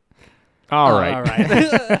 All right. All right.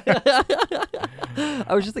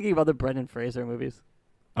 I was just thinking about the Brendan Fraser movies.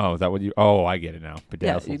 Oh, is that what you? Oh, I get it now.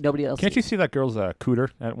 Bedazzled. Yeah, nobody else. Can't you see that girl's cooter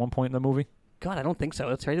at one point in the movie? God, I don't think so.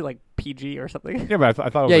 It's rated like PG or something. Yeah, but I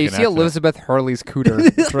thought it was yeah, like you an see accident. Elizabeth Hurley's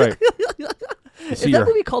cooter. That's right. Is that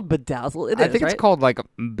movie called Bedazzled? I think it's called like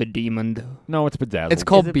Bedemond. No, it's Bedazzled. It's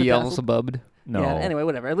called Is it Bedazzled? Beelzebub. No. Yeah, anyway,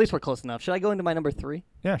 whatever. At least we're close enough. Should I go into my number 3?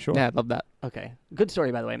 Yeah, sure. Yeah, I love that. Okay. Good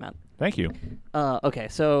story, by the way, Matt. Thank you. Okay,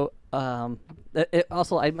 so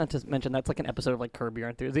also I meant to mention that's like an episode of like Curb Your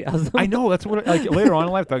Enthusiasm. I know that's what like later on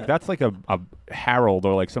in life that's like a Harold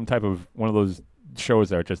or like some type of one of those shows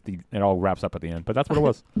there. Just it all wraps up at the end, but that's what it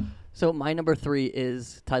was. So my number 3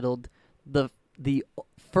 is titled the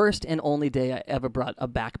first and only day I ever brought a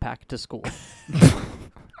backpack to school.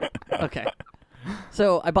 Okay.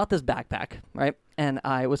 So I bought this backpack, right? And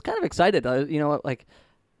I was kind of excited.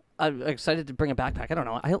 I'm excited to bring a backpack. I don't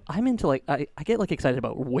know. I'm into like I get like excited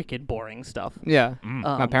about wicked boring stuff. Yeah.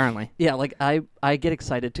 Apparently. Yeah, like I get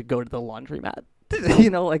excited to go to the laundromat.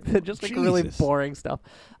 Just like really boring stuff.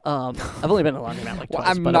 I've only been to the laundromat like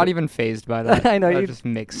twice. I'm not even fazed by that. I know that you just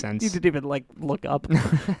makes sense. You didn't even like look up.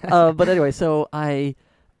 But anyway, so I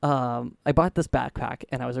bought this backpack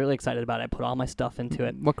and I was really excited about it. I put all my stuff into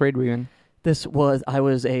it. What grade were you in? I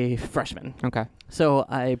was a freshman. Okay. So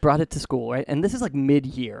I brought it to school, right? And this is like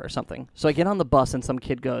mid-year or something. So I get on the bus and some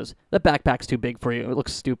kid goes, "That backpack's too big for you. It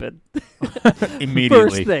looks stupid."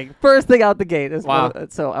 Immediately. First thing out the gate. Is Wow.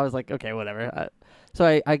 So I was like, okay, whatever. So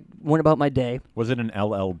I went about my day. Was it an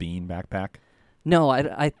LL Bean backpack? No, I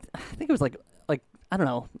think it was like I don't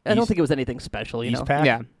know. I don't think it was anything special, you know. Eastpak?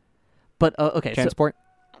 Yeah. But okay, so Jansport.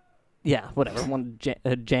 yeah, whatever. One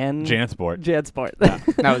Jansport. Jansport.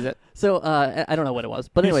 That was it. So I don't know what it was,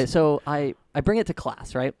 but anyway, so I bring it to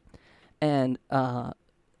class, right? And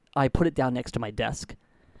I put it down next to my desk,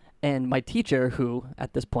 and my teacher, who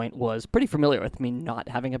at this point was pretty familiar with me not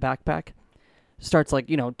having a backpack, starts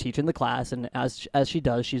teaching the class, and as she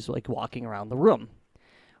does, she's like walking around the room.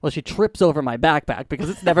 Well, she trips over my backpack because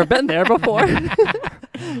it's never been there before.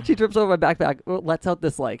 She trips over my backpack, lets out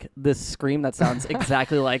this scream that sounds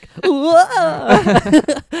exactly like "Whoa!"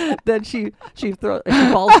 Then she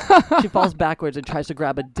falls backwards and tries to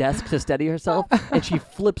grab a desk to steady herself, and she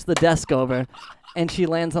flips the desk over, and she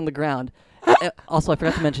lands on the ground. Also, I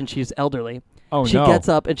forgot to mention she's elderly. Oh, she no. gets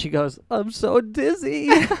up and she goes, "I'm so dizzy."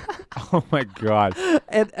 Oh, my God.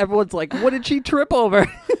 And everyone's like, "What did she trip over?"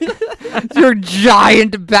 Your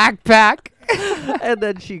giant backpack. And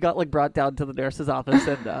then she got brought down to the nurse's office,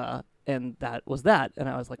 and that was that. And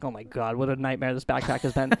I was like, "Oh my God, what a nightmare this backpack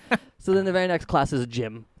has been." So then the very next class is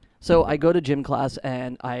gym. So I go to gym class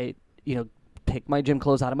and I take my gym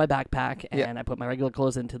clothes out of my backpack and I put my regular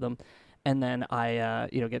clothes into them, and then I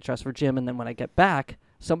get dressed for gym. And then when I get back,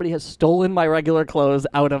 somebody has stolen my regular clothes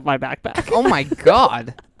out of my backpack. Oh my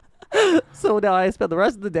God. So now I spend the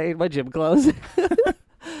rest of the day in my gym clothes.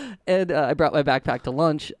 And I brought my backpack to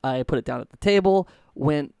lunch. I put it down at the table,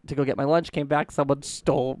 went to go get my lunch, came back. Someone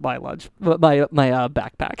stole my lunch, my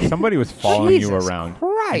backpack. Somebody was following you Jesus around and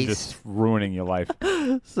Christ. just ruining your life.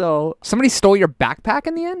 So Somebody stole your backpack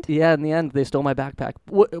in the end? yeah, in the end, they stole my backpack,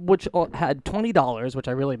 which had $20, which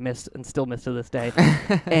I really missed and still miss to this day,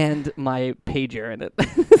 and my pager in it.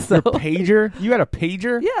 So Your pager? You had a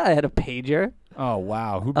pager? yeah, I had a pager. Oh,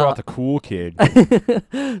 wow. Who brought the cool kid?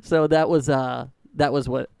 So that was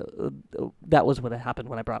what happened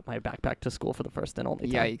when I brought my backpack to school for the first and only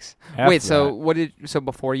time. Yikes. F Wait, so that.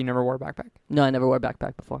 before you never wore a backpack? No, I never wore a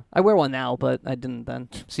backpack before. I wear one now, but I didn't then.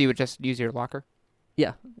 So you would just use your locker?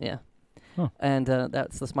 Yeah. Huh. And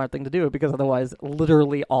that's the smart thing to do, because otherwise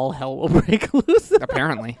literally all hell will break loose.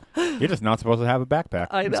 Apparently. You're just not supposed to have a backpack.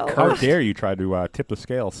 I know. How dare you try to tip the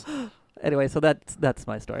scales? Anyway, so that's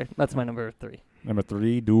my story. That's my number 3. Number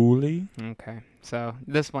 3, Dooley. Okay. So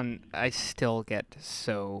this one, I still get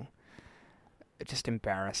so just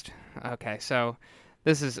embarrassed. Okay, so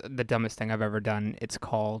this is the dumbest thing I've ever done. It's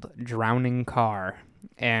called drowning car.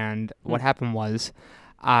 And what happened was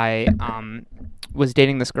I was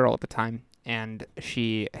dating this girl at the time, and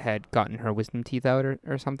she had gotten her wisdom teeth out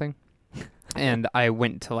or something. And I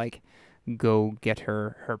went to go get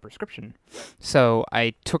her prescription. So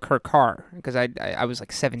I took her car because I was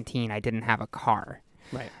 17. I didn't have a car.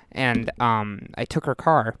 Right. And I took her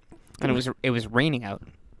car, and it was raining out.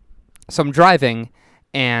 So I'm driving,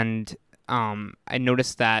 and I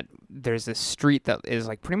noticed that there's this street that is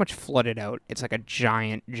pretty much flooded out. It's like a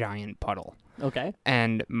giant puddle. Okay.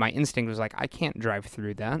 And my instinct was I can't drive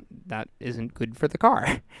through that. That isn't good for the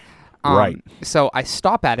car. Right. So I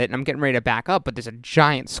stop at it, and I'm getting ready to back up, but there's a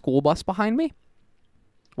giant school bus behind me.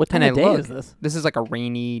 What time And of I day look. is this? This is a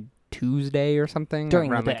rainy Tuesday or something. During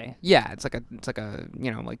the around, day? Yeah, it's like a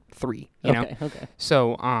 3, you know. Okay.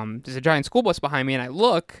 So there's a giant school bus behind me, and I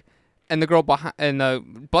look, and the girl behind, and the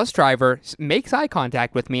bus driver makes eye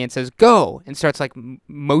contact with me and says, "Go," and starts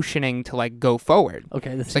motioning to go forward.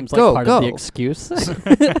 Okay, this It's seems go, part of the go. excuse.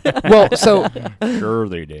 Well, so Sure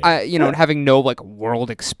they did. having no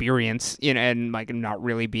world experience, and not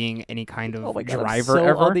really being any kind of Oh my God, I'm driver so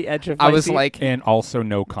ever. on the edge of I my was seat. And also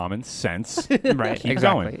no common sense. right, Keep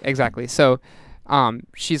exactly, going. exactly. So,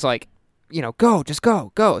 she's like, go, just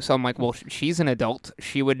go. So I'm like, well, she's an adult.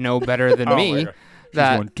 She would know better than Oh, me. my God. She's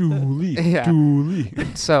That going, Dooley, Yeah. Dooley.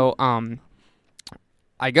 so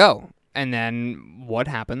I go, and then what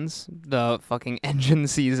happens? The fucking engine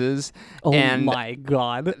seizes, Oh and my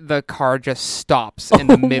God. the car just stops in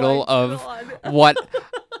the middle of what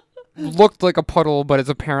looked like a puddle, but is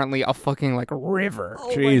apparently a fucking river.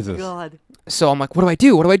 Oh Jesus. my God. So I'm like, what do I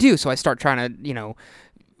do? What do I do? So I start trying to,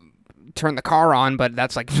 turn the car on, but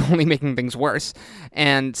that's only making things worse.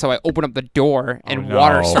 And so I open up the door, and no.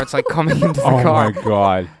 water starts coming into the Oh, car. my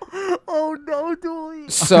God. Oh no, Dooley.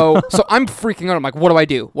 So I'm freaking out. I'm like, what do I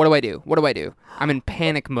do? What do I do? What do I do? I'm in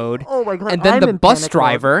panic mode. Oh my God. And then I'm the in bus panic mode.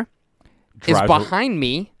 driver is Drives- behind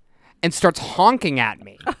me and starts honking at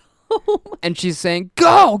me. and she's saying,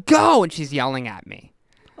 "Go, go," and she's yelling at me.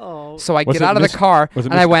 Oh. So I Was get it out of Miss- the car, Was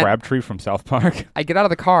it and I Miss went. Crabtree from South Park? I get out of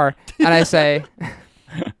the car, and I say,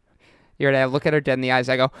 "You ready?" I look at her dead in the eyes.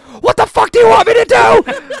 I go, "What the fuck do you want me to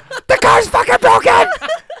do? The car's fucking broken!"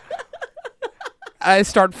 I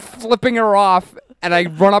start flipping her off, and I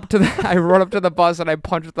run up to the bus, and I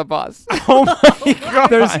punch the bus. Oh my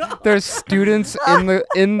god! There's students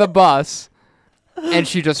in the bus, and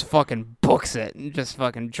she just fucking books it and just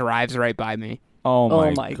fucking drives right by me. Oh Oh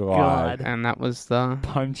my, my god! God. And that was the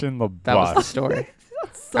Punch in the that was the butt. story.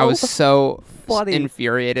 So I was so funny.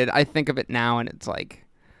 infuriated. I think of it now, and it's like,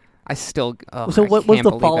 I still. Ugh, So I what was can't the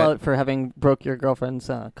believe fallout for having broke your girlfriend's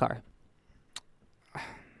car?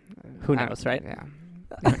 Who it. knows, right? Yeah.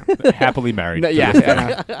 Happily married. No, to yeah, this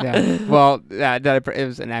day. yeah. Well, it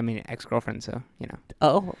was an ex-girlfriend, so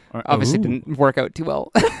Oh. obviously Ooh. didn't work out too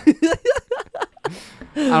well. I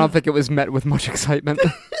don't think it was met with much excitement.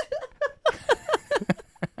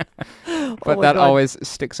 But my that God. always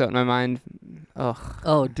sticks out in my mind. Ugh,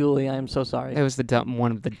 Oh, Dooley, I am so sorry. it was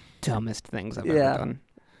one of the dumbest things I've Yeah. ever done.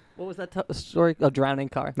 What was that story? A drowning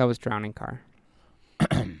car. That was drowning car.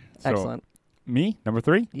 So, Excellent. Me, number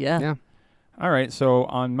 3. Yeah. Yeah. All right. So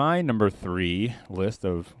on my number 3 list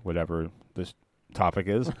of whatever this topic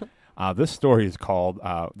is, this story is called.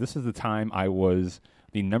 This is the time I was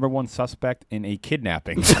the number 1 suspect in a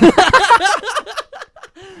kidnapping.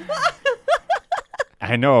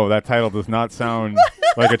 I know that title does not sound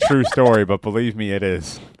like a true story, but believe me, it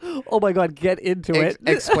is. Oh my God, get into it.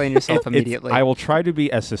 Explain yourself It's- immediately. I will try to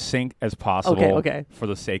be as succinct as possible Okay. for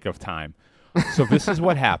the sake of time. So this is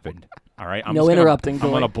what happened. All right. No interrupting, I'm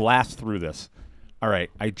Dooley. going to blast through this. All right.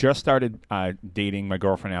 I just started dating my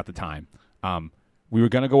girlfriend at the time. We were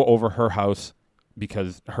going to go over her house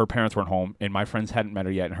because her parents weren't home, and my friends hadn't met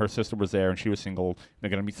her yet, and her sister was there, and she was single. They're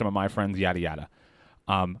going to meet some of my friends, yada, yada.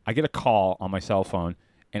 I get a call on my cell phone,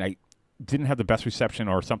 and I didn't have the best reception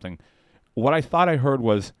or something. What I thought I heard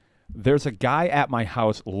was, there's a guy at my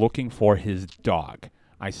house looking for his dog.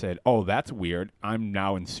 I said, oh, that's weird. I'm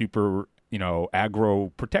now in super,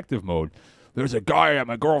 aggro protective mode. There's a guy at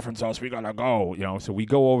my girlfriend's house. We got to go, So we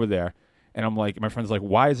go over there, and I'm like, my friend's like,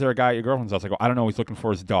 why is there a guy at your girlfriend's house? I go, I don't know. He's looking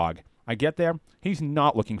for his dog. I get there. He's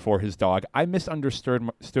not looking for his dog. I misunderstood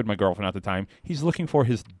my girlfriend at the time. He's looking for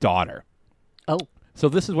his daughter. Oh. So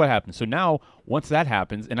this is what happens. So now, once that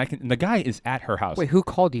happens, and the guy is at her house. Wait, who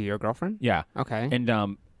called you? Your girlfriend? Yeah. Okay.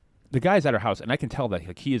 And the guy's at her house, and I can tell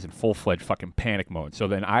that he is in full-fledged fucking panic mode. So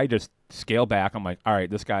then I just scale back. I'm like, all right,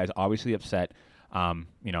 this guy is obviously upset.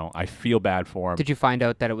 I feel bad for him. Did you find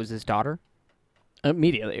out that it was his daughter?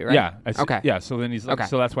 Immediately, right? Yeah. Okay. Yeah. So then he's like, Okay.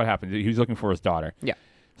 so that's what happened. He was looking for his daughter. Yeah.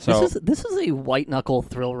 So This is a white knuckle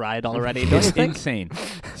thrill ride already, don't you it's think? insane.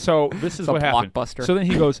 So this is It's a what happened. blockbuster. So then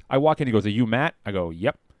he goes, I walk in, he goes, are you Matt? I go,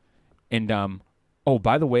 yep. And oh,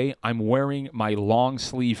 by the way, I'm wearing my long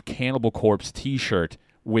sleeve Cannibal Corpse t-shirt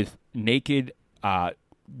with naked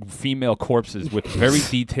female corpses with very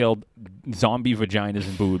detailed zombie vaginas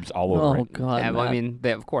and boobs all over Oh it. God. Yeah, well, I Matt.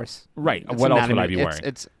 mean, of course. Right. It's What else would I anatomy- be wearing?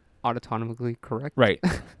 It's autonomically correct. Right.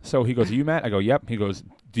 So he goes, are you Matt? I go, yep. He goes,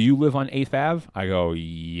 do you live on 8th Ave? I go,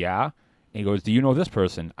 yeah. And he goes, do you know this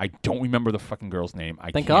person? I don't remember the fucking girl's name.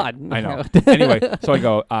 Thank can't. God. I know. Anyway, so I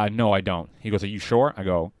go, no, I don't. He goes, are you sure? I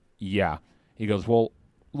go, yeah. He goes, well,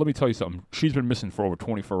 let me tell you something. She's been missing for over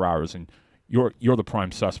 24 hours, and you're the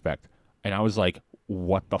prime suspect. And I was like,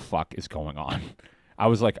 what the fuck is going on? I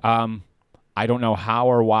was like, I don't know how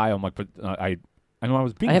or why. I'm like, but I know I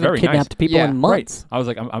was being I haven't very kidnapped nice. people Yeah, in months. I was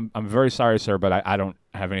like, I'm very sorry, sir, but I don't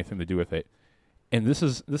have anything to do with it. And this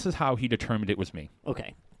is how he determined it was me.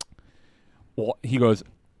 Okay. Well, he goes,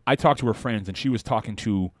 I talked to her friends, and she was talking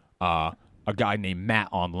to a guy named Matt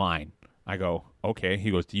online. I go, okay.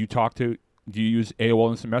 He goes, do you use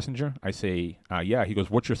AOL Instant Messenger? I say, yeah. He goes,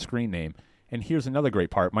 what's your screen name? And here's another great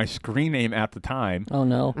part. My screen name at the time Oh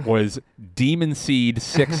no. was Demon Seed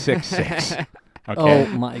 666. Okay. Oh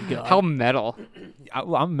my God. How metal.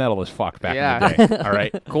 I'm metal as fuck back Yeah. in the day. All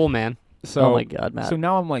right. Cool, man. So, Oh my God, Matt. So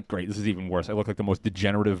now I'm like, great, this is even worse. I look like the most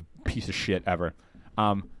degenerative piece of shit ever.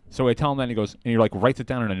 So I tell him that, and he goes, and he like writes it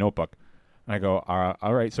down in a notebook. And I go,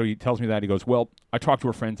 all right. So he tells me that. He goes, well, I talked to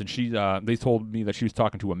her friends, and they told me that she was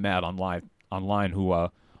talking to a Matt online who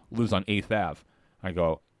lives on 8th Ave. I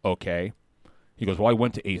go, okay. He goes, well, I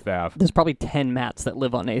went to 8th Ave. There's probably 10 Matts that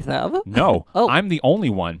live on 8th Ave. No, Oh. I'm the only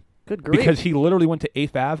one. Good grief. Because he literally went to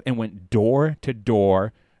 8th Ave and went door to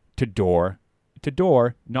door to door to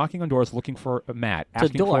door, knocking on doors, looking for a Matt, to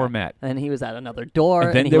asking door. for a Matt. And he was at another door.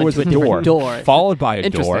 And then he there went was to a different door, followed by a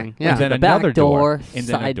door, Interesting, yeah. and then the another back door, and then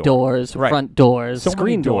side a door. doors, Right. front doors, So many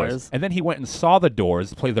screen doors. doors. And then he went and saw the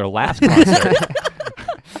Doors play their last concert.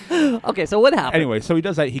 Okay, so what happened? Anyway, so he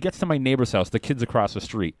does that. He gets to my neighbor's house, the kid's across the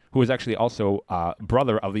street, who is actually also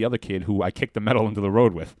brother of the other kid who I kicked the metal into the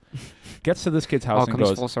road with. Gets to this kid's house All and comes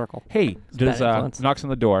goes, full circle. hey, bad influence. knocks on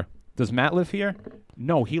the door. Does Matt live here?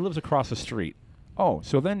 No, he lives across the street. Oh,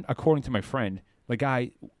 so then, according to my friend, the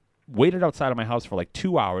guy waited outside of my house for like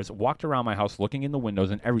 2 hours, walked around my house looking in the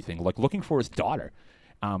windows and everything, like looking for his daughter.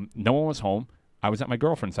 No one was home. I was at my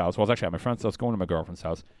girlfriend's house. Well, I was actually at my friend's house, going to my girlfriend's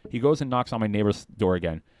house. He goes and knocks on my neighbor's door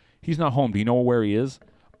again. He's not home. Do you know where he is?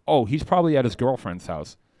 Oh, he's probably at his girlfriend's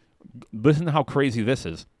house. Listen to how crazy this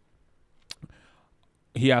is.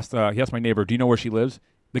 He asked my neighbor, do you know where she lives?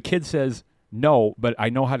 The kid says, no, but I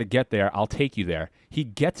know how to get there. I'll take you there. He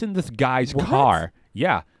gets in this guy's car.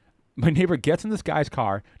 Yeah. My neighbor gets in this guy's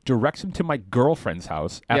car, directs him to my girlfriend's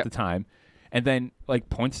house at Yep. the time, and then like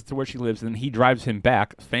points to where she lives, and then he drives him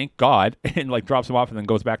back, thank God, and like drops him off and then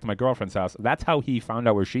goes back to my girlfriend's house. That's how he found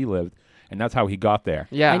out where she lived, and that's how he got there.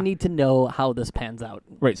 Yeah. I need to know how this pans out.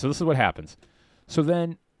 Right, so this is what happens. So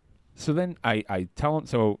then I tell him,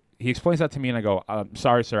 so he explains that to me, and I go,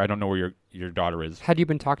 sorry, sir, I don't know where your daughter is. Had you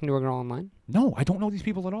been talking to a girl online? No, I don't know these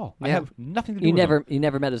people at all. I Yeah. have nothing to do You with them.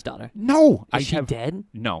 never met his daughter. No, Is she dead?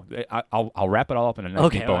 No, I'll wrap it all up in a nice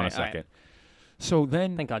Okay, neat bow in a alright, second. So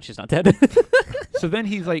then, Thank God she's not dead. so then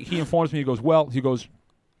he informs me. He goes,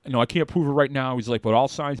 no, I can't prove it right now. He's like, but all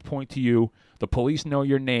signs point to you. The police know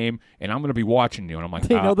your name, and I'm going to be watching you. And I'm like,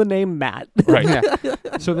 They know the name Matt. right. Yeah.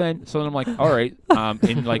 So then I'm like, all right.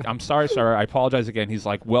 And like, I'm sorry, sir. I apologize again. He's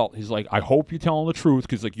like, I hope you're telling the truth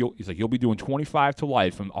because you'll be doing 25 to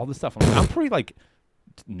life and all this stuff. I'm pretty like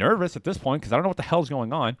nervous at this point because I don't know what the hell's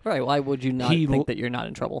going on. Right, why would you not think that you're not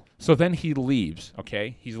in trouble? So then he leaves,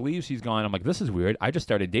 okay? He leaves, he's gone. I'm like, this is weird. I just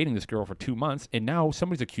started dating this girl for 2 months, and now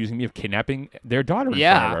somebody's accusing me of kidnapping their daughter in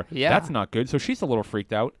front of her. Yeah. That's not good. So she's a little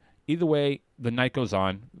freaked out. Either way, the night goes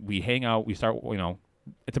on. We hang out. We start,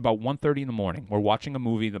 it's about 1:30 in the morning. We're watching a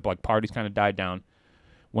movie. The like party's kind of died down.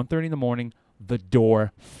 1:30 in the morning, the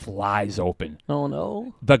door flies open. Oh,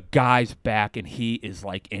 no. The guy's back, and he is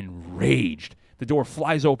like enraged. The door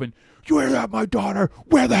flies open. You ain't at my daughter.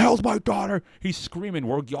 Where the hell's my daughter? He's screaming.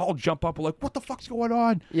 We all jump up. We're like, what the fuck's going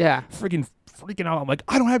on? Yeah. Freaking out. I'm like,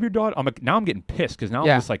 I don't have your daughter. I'm like, now I'm getting pissed because now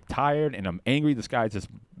Yeah. I'm just like tired and I'm angry. This guy's just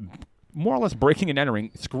more or less breaking and entering,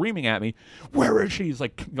 screaming at me. Where is she? He's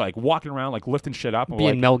like walking around, like lifting shit up. And we're Being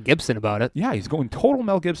like, Mel Gibson about it. yeah, he's going total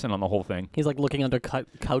Mel Gibson on the whole thing. He's like looking under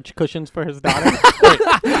couch cushions for his daughter.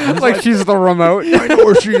 Like she's the remote. I know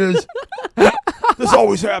where she is. This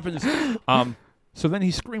always happens. So then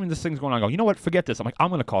he's screaming, this thing's going on. I go, you know what? Forget this. I'm like, I'm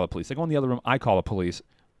going to call the police. I go in the other room. I call the police.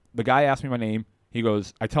 The guy asks me my name. He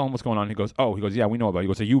goes, I tell him what's going on. He goes, yeah, we know about it. He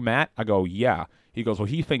goes, are you Matt? I go, yeah. He goes, well,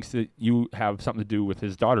 he thinks that you have something to do with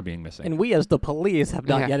his daughter being missing. And we as the police have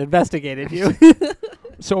not Yeah. yet investigated you.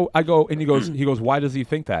 So I go, and he goes, why does he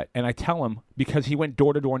think that? And I tell him, because he went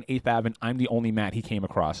door to door on 8th Ave, and I'm the only Matt he came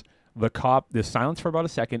across. The cop, there's silence for about a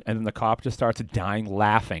second, and then the cop just starts dying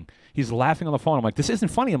laughing. He's laughing on the phone. I'm like, this isn't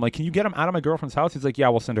funny. I'm like, can you get him out of my girlfriend's house? He's like, yeah,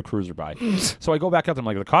 we'll send a cruiser by. So I go back up to him,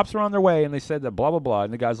 like, the cops are on their way, and they said that blah, blah, blah.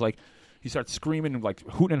 And the guy's like, he starts screaming and like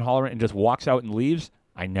hooting and hollering and just walks out and leaves.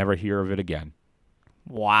 I never hear of it again.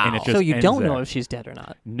 Wow. And it just So you ends don't know there. if she's dead or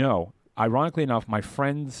not. No. Ironically enough, a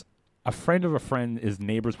friend of a friend is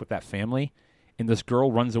neighbors with that family, and this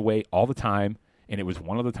girl runs away all the time, and it was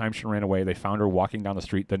one of the times she ran away. They found her walking down the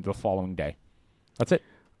street the following day. That's it.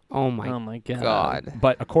 Oh my God. God.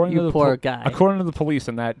 But according You to the poor guy. according to the police,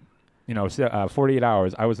 in that 48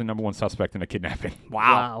 hours, I was the number one suspect in a kidnapping.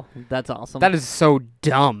 Wow. That's awesome. That is so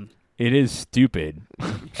dumb. It is stupid.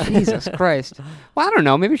 Jesus Christ. Well, I don't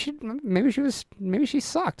know. Maybe she sucked. Maybe she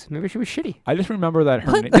was shitty. I just remember that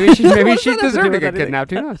her Maybe she What's that have to deserved do to with get anything? kidnapped.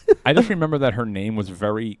 Who knows? I just remember that her name was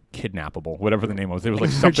very kidnappable. Whatever the name was, it was like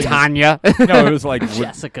something. Tanya. No, it was like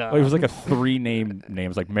Jessica. It was like a 3-name name. It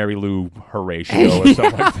was like Mary Lou Horatio or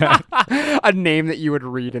something like that. A name that you would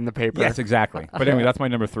read in the paper. Yes, exactly. But anyway, that's my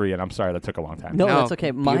number 3, and I'm sorry that took a long time. No, No, that's okay.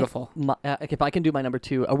 beautiful. If I can do my number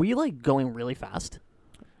 2, are we like going really fast?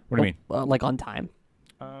 What do you mean? Like on time?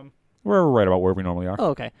 We're right about where we normally are. Oh,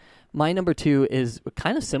 okay. My number 2 is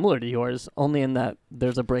kind of similar to yours, only in that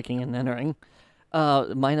there's a breaking and entering.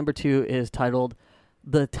 My number 2 is titled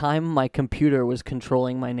 "The Time My Computer Was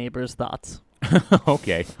Controlling My Neighbor's Thoughts."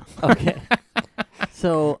 Okay. Okay.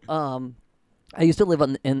 So, I used to live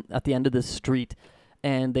at the end of this street,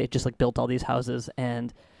 and they just like built all these houses.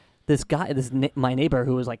 And this guy, my neighbor,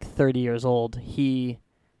 who was like 30 years old, he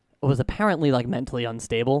was apparently like mentally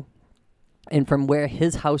unstable. And from where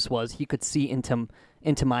his house was, he could see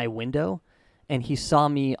into my window, and he saw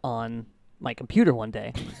me on my computer one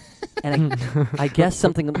day. And I guess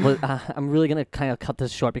something was, I'm really gonna kind of cut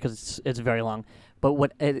this short because it's very long.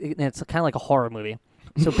 But it's kind of like a horror movie.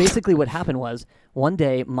 So basically what happened was one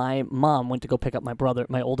day my mom went to go pick up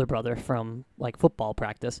my older brother from like football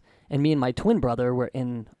practice, and me and my twin brother were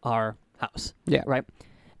in our house. Yeah. Right?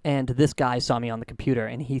 And this guy saw me on the computer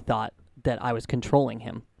and he thought that I was controlling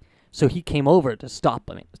him. So he came over to stop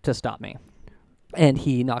me. And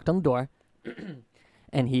he knocked on the door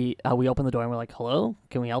and we opened the door and we're like, "Hello?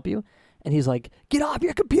 Can we help you?" And he's like, "Get off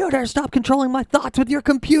your computer! Stop controlling my thoughts with your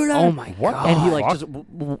computer!" Oh my god! And he like just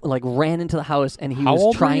like ran into the house, and he How was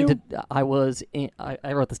old were trying you? to. I was.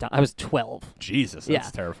 I wrote this down. I was 12. Jesus, Yeah.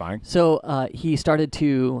 that's terrifying. So he started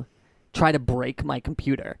to try to break my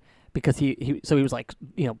computer because he was like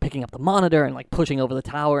picking up the monitor and like pushing over the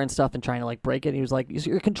tower and stuff and trying to like break it. He was like,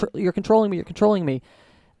 "You're controlling me! You're controlling me!"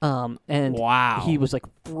 And Wow. he was like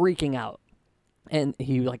freaking out, and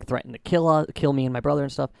he like threatened to kill me and my brother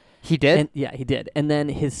and stuff. He did? And, yeah, he did. And then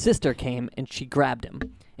his sister came and she grabbed him.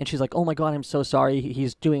 And she's like, "Oh my God, I'm so sorry.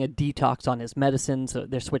 He's doing a detox on his medicine. So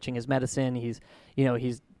they're switching his medicine. He's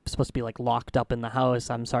supposed to be like locked up in the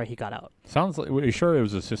house. I'm sorry he got out." Sounds like. Are you sure it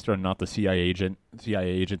was his sister and not the CIA agent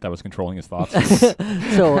that was controlling his thoughts?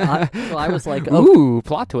 So I was like, Ooh,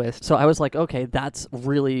 plot twist. So I was like, okay, that's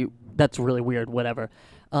really weird, whatever.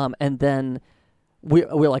 And then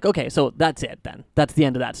we're like, okay, so that's it then. That's the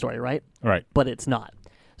end of that story, right? Right. But it's not.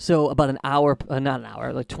 So about not an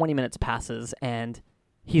hour, like 20 minutes passes, and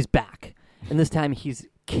he's back. And this time he's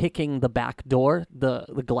kicking the back door, the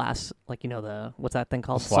glass, like what's that thing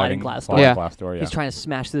called? Sliding glass door. Yeah. Glass door. Yeah. He's trying to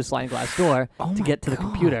smash through the sliding glass door to get to the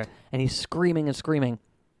computer, and he's screaming and screaming.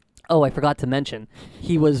 Oh, I forgot to mention,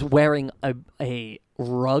 he was wearing a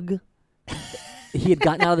rug. He had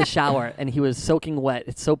gotten out of the shower, and he was soaking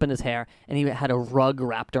wet, soap in his hair, and he had a rug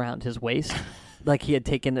wrapped around his waist, like he had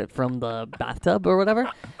taken it from the bathtub or whatever.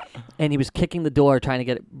 And he was kicking the door, trying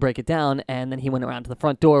to break it down, and then he went around to the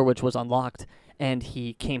front door, which was unlocked, and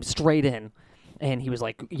he came straight in, and he was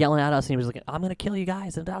like yelling at us, and he was like, "I'm gonna kill you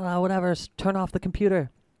guys," and whatever. Turn off the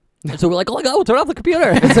computer. And so we're like, "Oh my God, we'll turn off the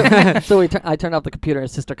computer." So I turned off the computer.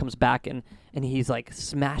 His sister comes back, and he's like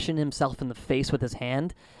smashing himself in the face with his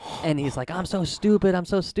hand, and he's like, "I'm so stupid. I'm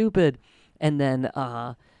so stupid." And then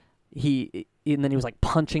he was like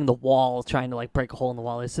punching the wall, trying to like break a hole in the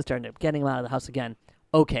wall. His sister ended up getting him out of the house again.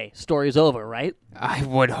 Okay, story's over, right? I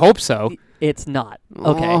would hope so. It's not.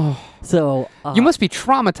 Okay. Oh. So You must be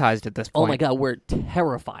traumatized at this point. Oh my God, we're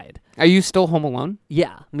terrified. Are you still home alone?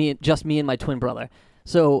 Yeah, me and my twin brother.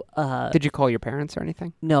 So Did you call your parents or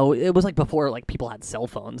anything? no, it was like before like people had cell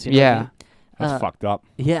phones. You know what I Yeah. mean? That's fucked up.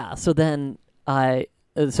 Yeah. So then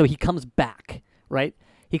so he comes back, right?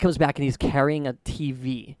 He comes back and he's carrying a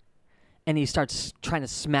TV, and he starts trying to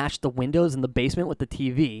smash the windows in the basement with the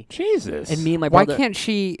TV. Jesus. And me and my Why brother can't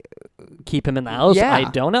she? keep him in the house. Yeah. I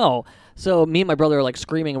don't know. So me and my brother are like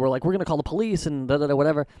screaming, and we're like, "We're gonna call the police," and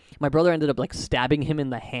whatever. My brother ended up like stabbing him in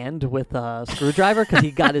the hand with a screwdriver because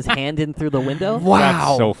he got his hand in through the window. Wow.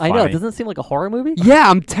 That's so I funny. know. Doesn't it seem like a horror movie? Yeah,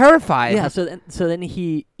 I'm terrified. Yeah. So then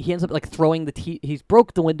he ends up like throwing the he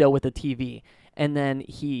broke the window with the TV, and then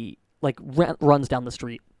he like runs down the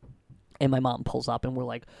street. And my mom pulls up, and we're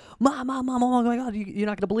like, Mom, oh my God, you're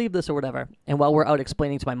not going to believe this or whatever. And while we're out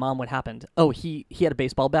explaining to my mom what happened, he had a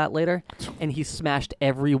baseball bat later, and he smashed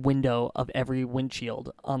every window of every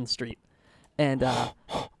windshield on the street. And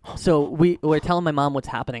so we're telling my mom what's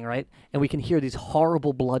happening, right? And we can hear these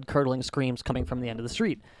horrible blood-curdling screams coming from the end of the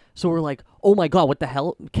street. So we're like, "Oh my God, what the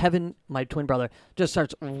hell?" Kevin, my twin brother, just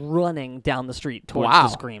starts running down the street towards Wow. the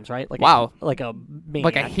screams, right? Like Wow. like a maniac.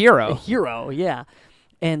 Like a hero. A hero, yeah.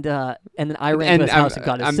 And then I ran to his house and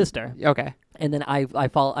got his sister. Okay. And then I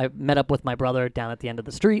met up with my brother down at the end of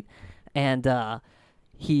the street, and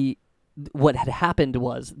what had happened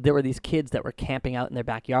was there were these kids that were camping out in their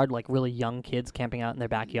backyard, like really young kids camping out in their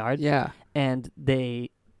backyard. Yeah. And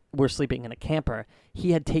they were sleeping in a camper.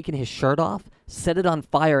 He had taken his shirt off, set it on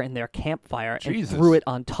fire in their campfire, Jesus. and threw it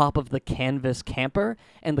on top of the canvas camper,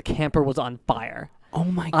 and the camper was on fire. Oh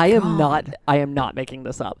my God. I am not making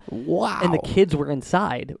this up. Wow. And the kids were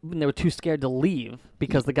inside, and they were too scared to leave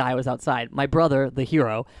because the guy was outside. My brother, the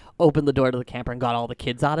hero, opened the door to the camper and got all the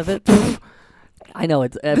kids out of it. I know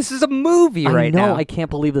it's This is a movie right now. I can't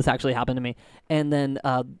believe this actually happened to me. And then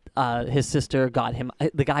his sister got him.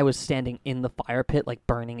 The guy was standing in the fire pit, like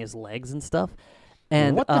burning his legs and stuff.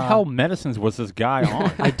 And what the hell medicines was this guy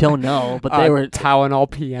on? I don't know, but they were. Tylenol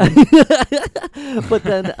PM. But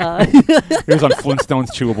then, He was on Flintstones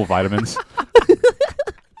chewable vitamins.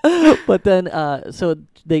 but then, so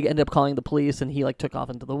they ended up calling the police, and he like took off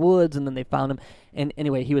into the woods, and then they found him. And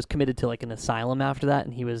anyway, he was committed to like an asylum after that,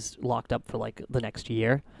 and he was locked up for like the next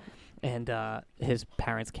year. And his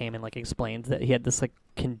parents came and like explained that he had this like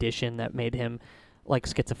condition that made him like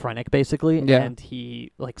schizophrenic basically, Yeah. and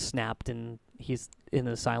he like snapped and he's in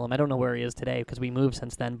an asylum. I don't know where he is today because we moved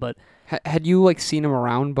since then, but Had you like seen him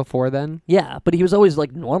around before then? yeah, but he was always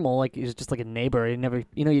like normal, like he was just like a neighbor. He never,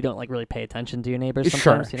 you don't like really pay attention to your neighbors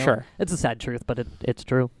sometimes, Sure. It's a sad truth, but it's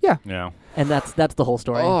true. Yeah. And that's the whole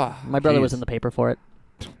story. Oh, My brother was jeez. in the paper for it.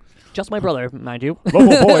 Just my brother, mind you.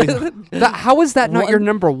 Local boy. How is that not your One-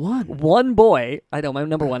 number one? One boy, I know my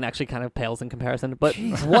number one actually kind of pales in comparison, but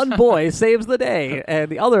one boy saves the day, and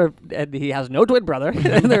the other, and he has no twin brother,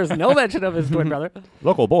 and there's no mention of his twin brother.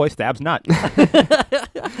 Local boy stabs nut.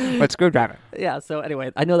 Let's go drive it. Yeah, so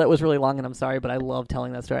anyway, I know that was really long, and I'm sorry, but I love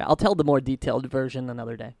telling that story. I'll tell the more detailed version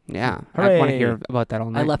another day. Yeah, I want to Hooray. hear about that all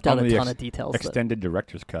night. I left out On a the ton of details. that- Extended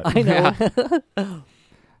director's cut. I know.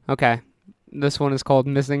 Okay, this one is called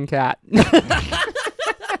Missing Cat.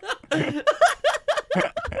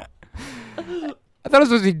 I thought it was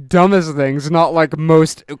supposed to be dumbest things, not like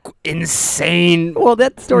most insane Well,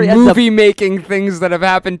 that story ends up. movie making things that have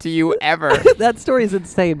happened to you ever. That story is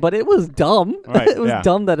insane, but it was dumb. Right, It was yeah.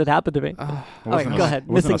 dumb that it happened to me. It Alright, wasn't go a- ahead. It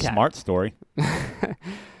wasn't Missing a cat. smart story.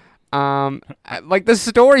 Like the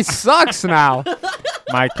story sucks now.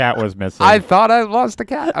 My cat was missing. I thought I lost a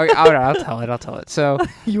cat. Okay, all right, I'll tell it. So,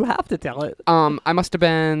 You have to tell it. I must have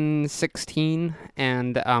been 16,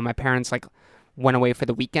 and my parents like went away for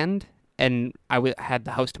the weekend, and I had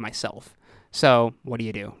the house to myself. So, what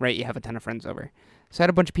do? Right? You have a ton of friends over. So I had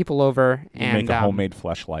a bunch of people over, You and make a homemade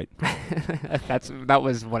fleshlight. that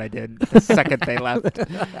was what I did the second they left.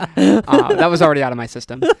 That was already out of my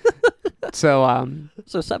system. So,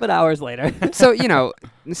 So 7 hours later. so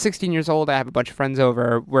 16 years old, I have a bunch of friends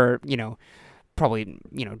over. We're probably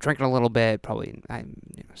drinking a little bit. Probably I'm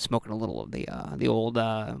smoking a little of the old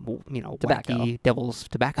Tobacco. wacky devil's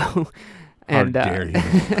tobacco. How And dare you.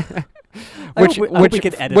 I hope we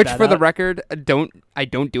can edit which that for the out. record, I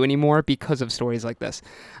don't do anymore because of stories like this.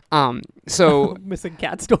 So Missing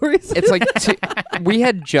cat stories. it's like we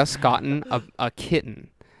had just gotten a kitten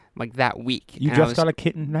like that week. You and I just was- got a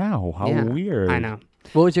kitten now. How Yeah, weird. I know.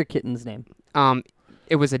 What was your kitten's name?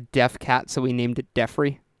 It was a deaf cat, so we named it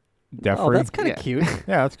Deffrey. Deffrey. Oh, that's kind of Yeah. cute.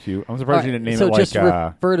 Yeah, that's cute. I'm surprised you didn't name so it just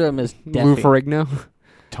like refer to him as Lou Deffy. Ferrigno.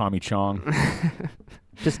 Tommy Chong.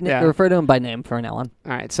 Just Yeah. refer to him by name from now on.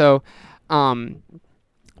 All right, so one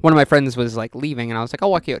of my friends was like leaving, and I was like,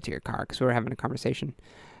 I'll walk you out to your car because we were having a conversation.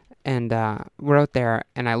 And we're out there,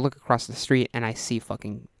 and I look across the street, and I see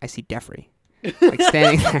Deffrey, like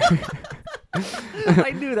standing there.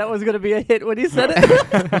 I knew that was going to be a hit when he said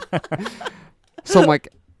it. So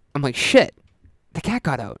I'm like, shit, the cat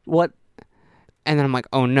got out. What? And then I'm like,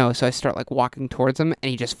 oh no. So I start like walking towards him, and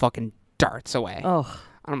he just fucking darts away. Oh,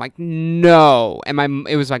 And I'm like, no. And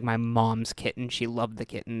it was like my mom's kitten. She loved the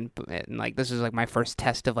kitten. And like, this was like my first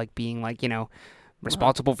test of like being like,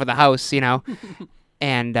 responsible for the house,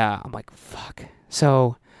 And I'm like, fuck.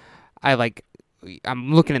 So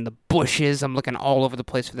I'm looking in the bushes. I'm looking all over the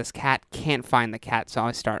place for this cat. Can't find the cat. So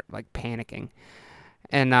I start like panicking.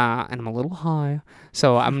 And I'm a little high.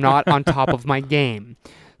 So I'm not on top of my game.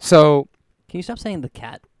 So can you stop saying the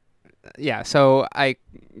cat? yeah. So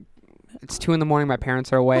it's 2 a.m. My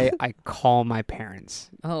parents are away. I call my parents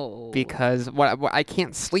Oh. because what I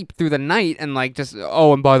can't sleep through the night and like just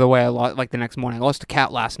and by the way, I lost like the next morning. I lost a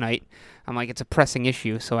cat last night. I'm like, it's a pressing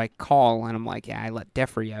issue, so I call and I'm like, yeah, I let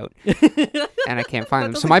Deffrey out and I can't find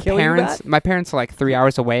him. So doesn't my kill you, Matt? my parents are like 3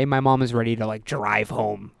 hours away. My mom is ready to like drive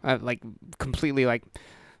home, like completely like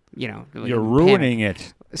You're panic. ruining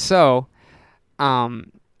it. So,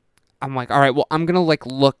 I'm like, all right, well, I'm gonna like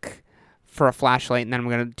look for a flashlight, and then I'm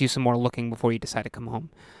gonna do some more looking before you decide to come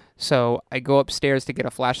home. So I go upstairs to get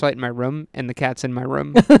a flashlight in my room, and the cat's in my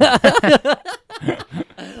room.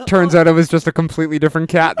 Turns out it was just a completely different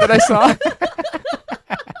cat that I saw.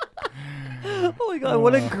 Oh my god,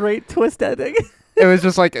 what a great twist ending. It was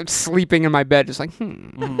just like sleeping in my bed, just like,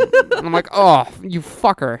 And I'm like, oh, you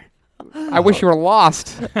fucker. I wish you were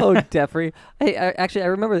lost. Oh, Deffrey. Hey, actually, I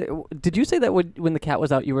remember. Did you say that when the cat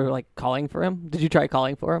was out, you were like calling for him? Did you try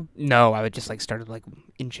calling for him? No, I would just like started like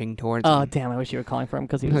inching towards Oh, him. damn! I wish you were calling for him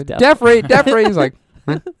because he was deaf. Deffrey. He's like,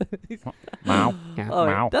 Meow. yeah. Oh,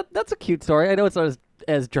 Wow. that's a cute story. I know it's not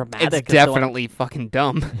as dramatic. It's as the one- definitely fucking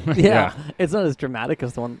dumb. yeah, it's not as dramatic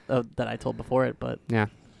as the one that I told before it, but Yeah.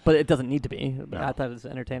 but it doesn't need to be. No. I thought it was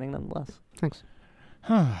entertaining nonetheless. Thanks.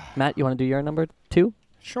 Matt, you want to do your number 2?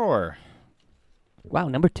 Sure. Wow,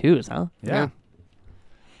 number 2s, huh? Yeah.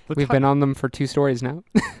 Let's We've talk- been on them for 2 stories now.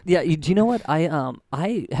 Yeah, do you know what?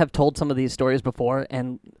 I have told some of these stories before,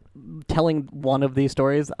 and telling one of these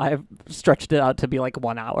stories, I've stretched it out to be like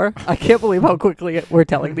 1 hour. I can't believe how quickly we're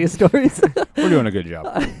telling these stories. We're doing a good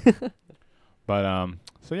job. But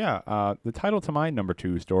So yeah, the title to my number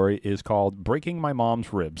 2 story is called "Breaking My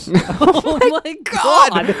Mom's Ribs." Oh my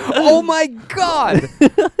God! Oh my God!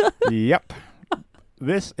 Yep.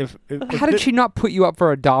 This if How did she not put you up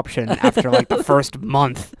for adoption after like the first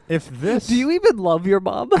month? If this Do you even love your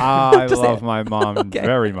mom? I Just love say- my mom Okay.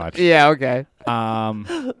 very much. Yeah, okay.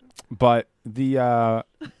 But the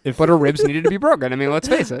if But her ribs needed to be broken. I mean, let's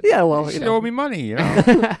face it. Yeah, well, she you know. owe me money, you know.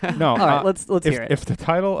 No. All right, let's if, hear it. If the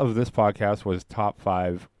title of this podcast was top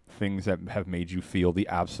 5 things that have made you feel the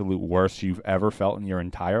absolute worst you've ever felt in your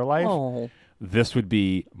entire life, Oh. this would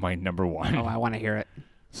be my number 1. Oh, I want to hear it.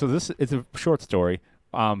 So this it's a short story.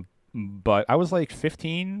 But I was like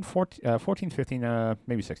 14, 15,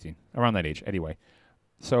 maybe 16, around that age anyway.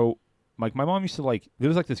 So like my mom used to there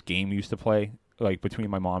was like this game we used to play like between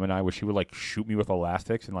my mom and I where she would like shoot me with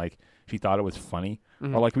elastics and like she thought it was funny.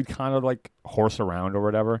 Mhm. Or like we'd kind of like horse around or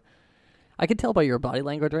whatever. I can tell by your body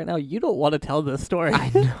language right now, you don't want to tell this story. I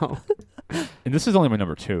know. And this is only my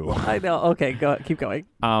number 2. I know. Okay, keep going.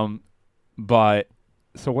 But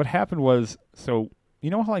so what happened was, so you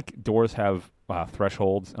know how like doors have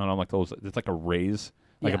thresholds and on like those, it's like a raise,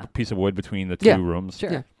 like Yeah. a piece of wood between the 2 Yeah. rooms.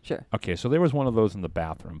 Sure, Yeah. sure. Okay, so there was one of those in the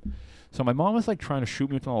bathroom. So my mom was like trying to shoot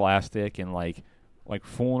me with an elastic and like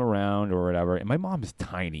fooling around or whatever. And my mom is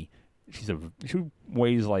tiny. She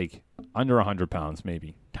weighs like under 100 pounds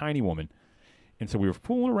maybe. Tiny woman. And so we were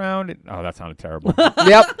fooling around. Oh, that sounded terrible.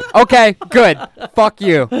 Yep. Okay. Good. Fuck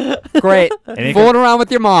you. Great. Ain't Fooling around with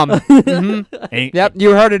your mom. Mhm. Ain't- Yep.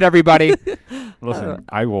 You heard it, everybody. Listen,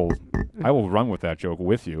 I will run with that joke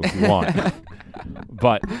with you if you want.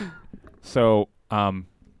 But so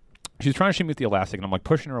she was trying to shoot me with the elastic, and I'm like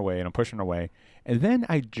pushing her away, and I'm pushing her away, and then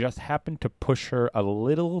I just happened to push her a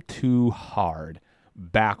little too hard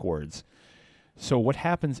backwards. So what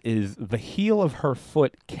happens is the heel of her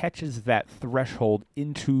foot catches that threshold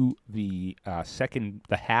into the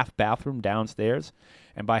half bathroom downstairs,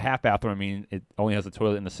 and by half bathroom I mean it only has a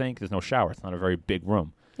toilet and a sink. There's no shower. It's not a very big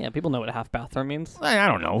room. Yeah, people know what a half bathroom means. I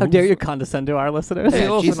don't know. How dare you condescend to our listeners? Hey,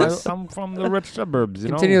 Yeah, listen, Jesus. I'm from the rich suburbs.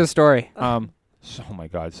 Continue the story. So, oh my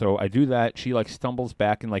God. So I do that. She like stumbles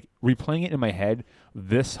back and like replaying it in my head.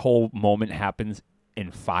 This whole moment happens in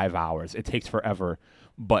 5 hours. It takes forever.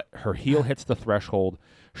 But her heel hits the threshold.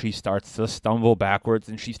 She starts to stumble backwards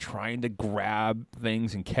and she's trying to grab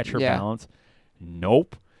things and catch her Yeah. balance.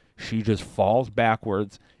 Nope. She just falls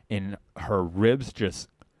backwards and her ribs just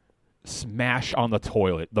smash on the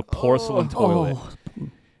toilet, the porcelain toilet.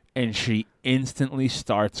 And she instantly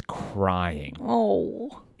starts crying.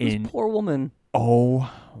 Oh, this In- poor woman. Oh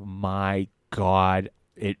my God.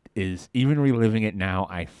 It is, even reliving it now,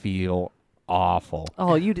 I feel awful.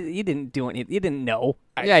 Oh, you didn't do anything. You didn't know.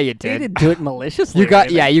 Yeah, you You did. didn't do it maliciously. You or got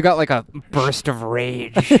anything. you got like a burst of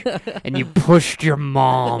rage, and you pushed your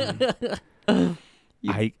mom.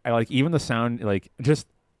 I like even the sound, like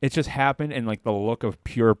it just happened, and like the look of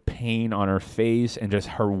pure pain on her face and just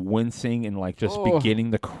her wincing and like just Oh.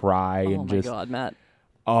 beginning to cry Oh and my just, God, Matt.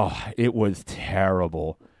 oh, it was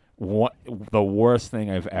terrible. What the worst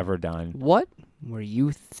thing I've ever done. What were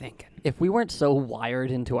you thinking? If we weren't so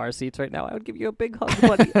wired into our seats right now, I would give you a big hug,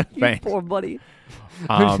 buddy. You Thanks. poor buddy.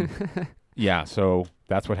 Yeah, so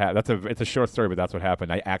that's what happened. It's a short story, but that's what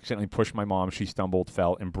happened. I accidentally pushed my mom. She stumbled,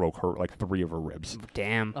 fell, and broke her like 3 of her ribs.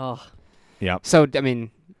 Damn. Oh, Yep. So I mean,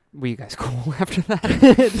 were you guys cool after that?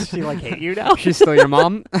 does she like hate you now? She's still your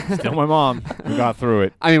mom? Still my mom. We got through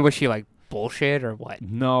it. I mean, was she like bullshit or what?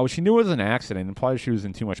 No, she knew it was an accident, and probably she was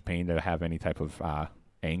in too much pain to have any type of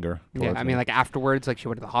anger. Yeah, towards I me. mean, like afterwards, like she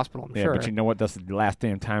went to the hospital. I'm Yeah, sure. but you know what? That's the last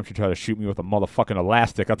damn time she tried to shoot me with a motherfucking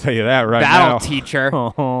elastic. I'll tell you that right That'll now. teach her.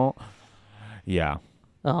 Yeah.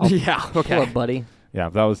 Oh, Yeah. Okay. poor buddy. Yeah,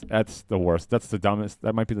 that's the worst. That's the dumbest.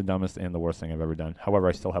 That might be the dumbest and the worst thing I've ever done. However,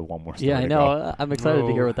 I still have one more story Yeah, I to know. go. I'm excited to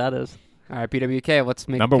hear Whoa. what that is. All right, BWK. Let's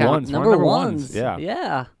make Number it count. one. It's one of Number number ones. ones, yeah.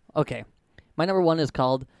 Yeah. Okay. My number 1 is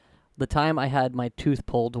called "The Time I Had My Tooth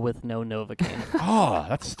Pulled with No Novocaine." Oh,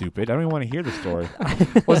 that's stupid. I don't even want to hear the story.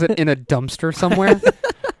 Was it in a dumpster somewhere?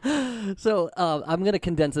 So I'm gonna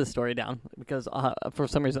condense this story down because for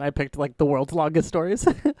some reason I picked like the world's longest stories.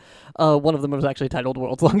 One of them was actually titled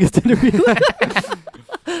 "World's Longest Interview."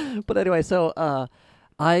 But anyway, so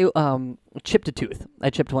I chipped a tooth. I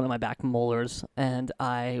chipped one of my back molars, and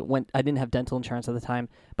I didn't have dental insurance at the time,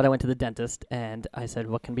 but I went to the dentist and I said,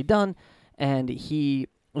 "What can be done?" And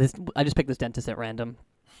I just picked this dentist at random,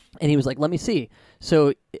 and he was like, "Let me see."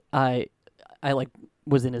 So I like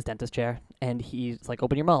was in his dentist chair, and he's like,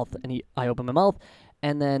 "Open your mouth," and I opened my mouth,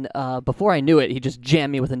 And then before I knew it, he just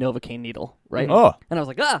jammed me with a Novocaine needle, right? Oh. And I was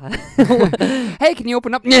like, ah. Hey, can you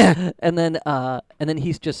open up? Yeah. And then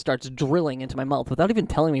he just starts drilling into my mouth without even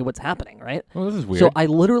telling me what's happening, right? Well, this is weird. So I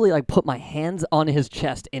literally like put my hands on his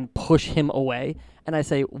chest and push him away, and I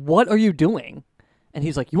say, "What are you doing?" And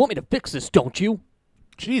he's like, "You want me to fix this, don't you?"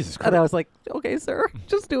 Jesus And I Christ. was like, "Okay, sir,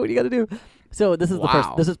 just do what you got to do." So this is the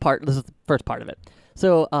Wow. first first part of it.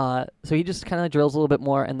 So so he just kind of drills a little bit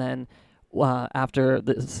more, and then after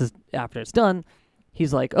it's done,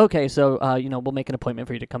 he's like, "Okay, so we'll make an appointment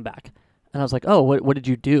for you to come back." And I was like, "Oh, what did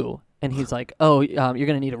you do?" And he's like, "Oh, you're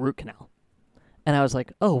gonna need a root canal." And I was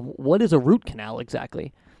like, "Oh, what is a root canal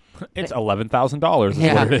exactly?" It's $11,000 is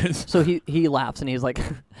Yeah. what it is. So he laughs and he's like,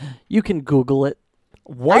 "You can Google it."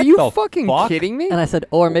 What Are you the fucking fuck? kidding me? And I said,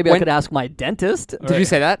 "Or maybe I When- could ask my dentist." Did you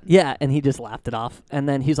say that? Yeah, and he just laughed it off. And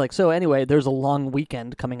then he's like, "So anyway, there's a long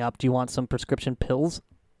weekend coming up. Do you want some prescription pills?"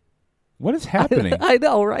 What is happening? I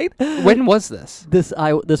know, right? When was this? This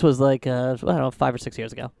was like I don't know, 5 or 6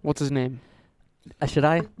 years ago. What's his name? Should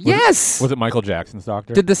I? Yes. Was it Michael Jackson's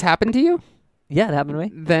doctor? Did this happen to you? Yeah, it happened to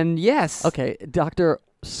me. Then yes. Okay, Dr.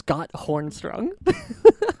 Scott Hornstrung.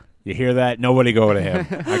 You hear that? Nobody go to him.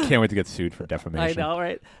 I can't wait to get sued for I defamation. know,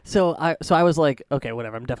 right? So I was like, okay,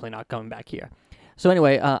 whatever. I'm definitely not coming back here. So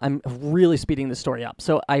anyway, I'm really speeding the story up.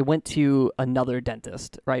 So I went to another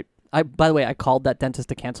dentist, right? By the way, I called that dentist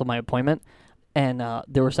to cancel my appointment, and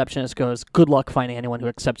the receptionist goes, "Good luck finding anyone who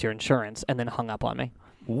accepts your insurance," and then hung up on me.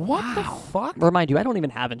 What the fuck? Remind you, I don't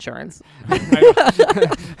even have insurance.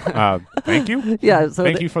 Thank you. Yeah, so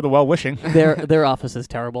Thank you for the well wishing. their office is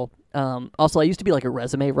terrible. Also, I used to be like a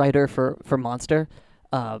resume writer for Monster,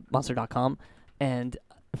 Monster.com, and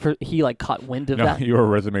he like caught wind of No, that you were a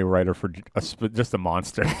resume writer for just a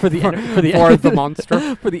monster. for the For the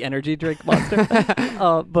monster. for the energy drink Monster.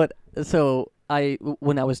 But so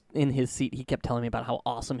when I was in his seat, he kept telling me about how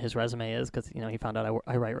awesome his resume is because he found out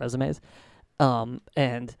I write resumes,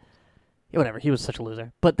 and. Whatever, he was such a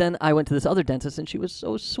loser. But then I went to this other dentist, and she was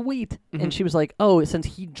so sweet. Mhm. And she was like, "Oh, since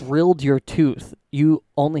he drilled your tooth, you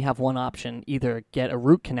only have one option. Either get a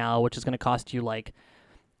root canal, which is going to cost you like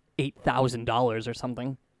 $8,000 or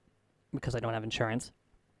something, because I don't have insurance."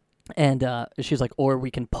 And she's like, "Or we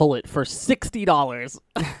can pull it for $60.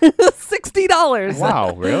 $60.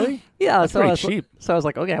 Wow, really? Yeah, That's so pretty I was, cheap. So I was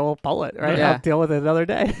like, "Okay, we'll pull it. Right? Yeah. I'll deal with it another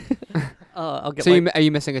day." I'll get So my, are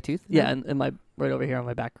you missing a tooth? yeah, and my right over here on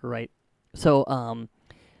my back right. So so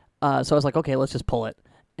I was like, "Okay, let's just pull it."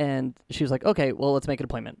 And she was like, "Okay, well, let's make an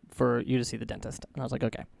appointment for you to see the dentist." And I was like,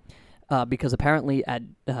 "Okay." Because apparently at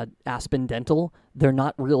Aspen Dental, they're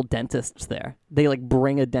not real dentists there. They like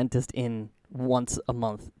bring a dentist in once a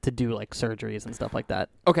month to do like surgeries and stuff like that.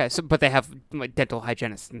 Okay, so but they have like dental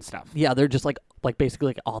hygienists and stuff. Yeah, they're just like basically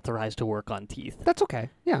like authorized to work on teeth. That's okay.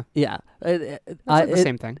 Yeah. Yeah. That's like the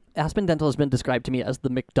same thing. Aspen Dental has been described to me as the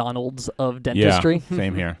McDonald's of dentistry. Yeah,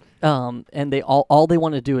 same here. And they all they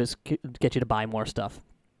want to do is get you to buy more stuff.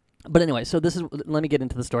 But anyway, so let me get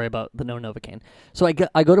into the story about the Novocaine. So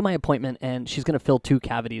I go to my appointment, and she's going to fill 2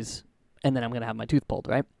 cavities, and then I'm going to have my tooth pulled,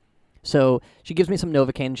 right? So she gives me some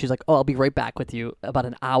Novocaine, and she's like, "Oh, I'll be right back with you." About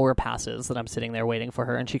an hour passes that I'm sitting there waiting for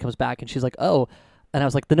her, and she comes back, and she's like, "Oh," and I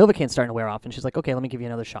was like, "The Novocaine's starting to wear off," and she's like, "Okay, let me give you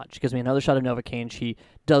another shot." She gives me another shot of Novocaine. She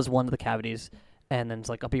does one of the cavities, and then it's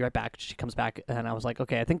like, "I'll be right back." She comes back, and I was like,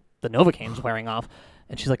 "Okay, I think the Novocaine's wearing off,"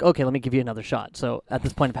 and she's like, "Okay, let me give you another shot." So at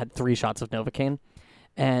this point, I've had 3 shots of Novocaine.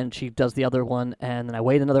 And she does the other one, and then I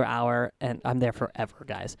wait another hour, and I'm there forever,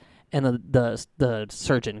 guys. And the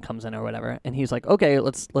surgeon comes in or whatever, and he's like, "Okay,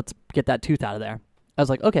 let's get that tooth out of there." I was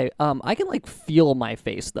like, "Okay, I can like feel my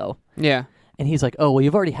face though." Yeah. And he's like, "Oh, well,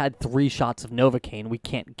 you've already had 3 shots of Novocaine. We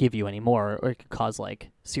can't give you any more, or it could cause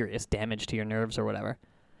like serious damage to your nerves or whatever."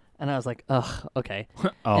 And I was like, "Ugh, okay."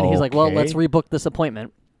 And he's like, "Well, let's rebook this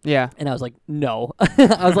appointment." Yeah. And I was like, "No."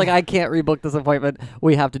 I was like, "I can't rebook this appointment.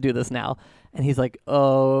 We have to do this now." And he's like,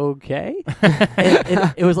 "Okay."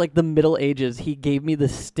 and it was like the Middle Ages. He gave me the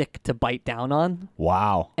stick to bite down on,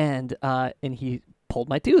 Wow. and he pulled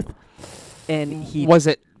my tooth. And Was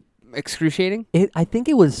it excruciating? I think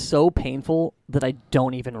it was so painful that I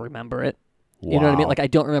don't even remember it. You know what I mean? Wow. Like, I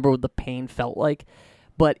don't remember what the pain felt like.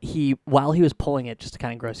 But while he was pulling it, just to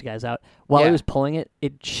kind of gross you guys out, while he Yeah. was pulling it,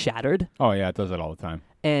 it shattered. Oh yeah, it does that all the time.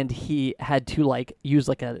 And he had to like use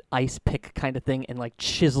like an ice pick kind of thing and like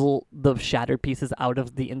chisel the shattered pieces out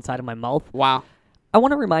of the inside of my mouth. Wow. I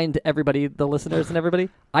want to remind everybody, the listeners and everybody,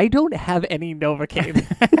 I don't have any Novocaine.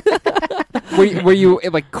 were you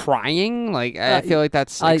like crying? Like I feel like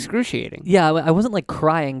that's excruciating. Yeah, I wasn't like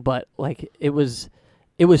crying, but like it was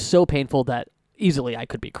so painful that easily I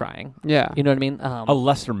could be crying. Yeah. You know what I mean? A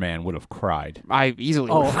lesser man would have cried. I easily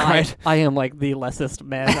Oh, would have cried. I am like the lessest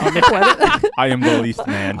man on the planet. I am the least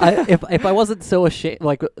man. If I wasn't so ashamed,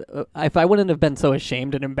 like if I wouldn't have been so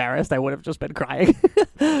ashamed and embarrassed, I would have just been crying.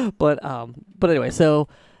 But anyway, so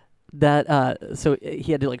that so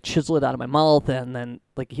he had to like chisel it out of my mouth, and then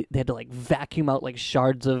like they had to like vacuum out like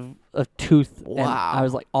shards of tooth. And Wow. I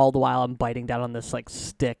was like all the while I'm biting down on this like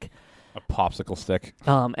stick. A popsicle stick.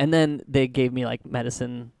 And then they gave me like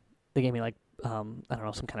medicine. They gave me like I don't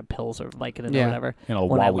know, some kind of pills or Vicodin Yeah. or whatever. And a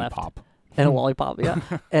when I Wally left. pop. And a lollipop, yeah.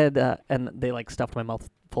 And they like stuffed my mouth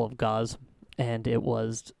full of gauze, and it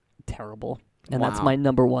was terrible. And that's Wow. my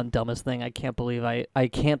number one dumbest thing. I can't believe I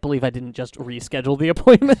didn't just reschedule the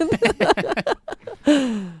appointment.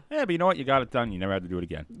 Yeah, but you know what? You got it done. You never had to do it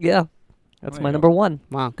again. Yeah. That's There my you go. number one.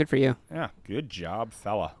 Wow, good for you. Yeah, good job,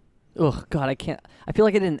 fella. Ugh, God, I can't. I feel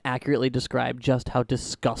like I didn't accurately describe just how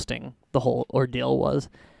disgusting the whole ordeal was,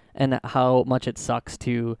 and how much it sucks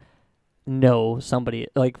to know somebody,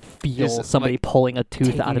 like feel Just, somebody like, pulling a tooth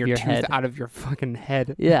Taking out of your tooth head. out of your fucking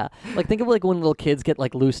head. Yeah, like think of like when little kids get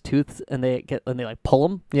like loose tooths and they like pull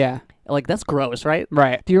them. Yeah. Like that's gross, right?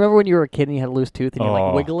 Right. Do you remember when you were a kid and you had a loose tooth and you like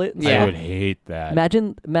Oh, wiggle it? Yeah. I would hate that.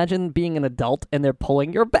 Imagine being an adult and they're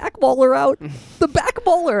pulling your back molar out. The back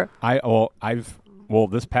molar.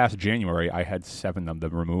 This past January I had 7 of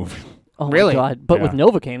them removed. Oh Really? my God! But with Yeah.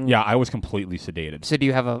 Novocaine. Yeah, I was completely sedated. So do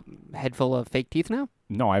you have a head full of fake teeth now?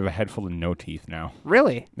 No, I have a head full of no teeth now.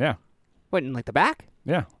 Really? Yeah, What, in like the back?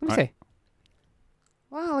 yeah. Let me see.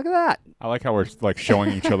 Wow, look at that. I like how we're like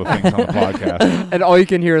showing each other things on the podcast. And all you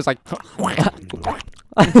can hear is like...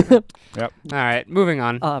 Yep. All right, moving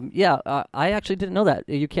on. I actually didn't know that.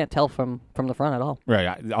 You can't tell from the front at all.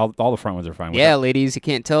 Right. All the front ones are fine. With Yeah, it. ladies, you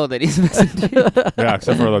can't tell that he's missing teeth. Yeah,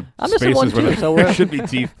 except for the I'm missing one spaces where too, so there we're- should be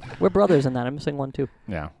teeth. We're brothers in that. I'm missing one too.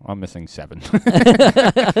 Yeah, I'm missing 7.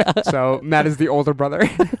 So Matt is the older brother.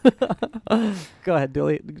 Go ahead,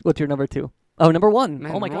 Dilly. What's your number 2? Oh, number 1.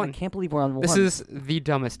 Man, Oh my number God! one. I can't believe we're on 1. This is the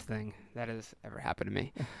dumbest thing that has ever happened to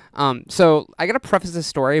me. So I gotta preface this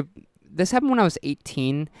story. This happened when I was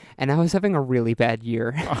 18, and I was having a really bad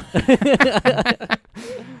year.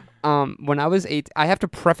 When I was 8, I have to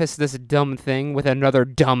preface this dumb thing with another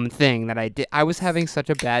dumb thing that I did. I was having such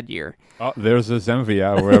a bad year. Oh, there's a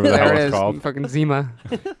Zenvia, or whatever the There hell it it's is, called. fucking Zima.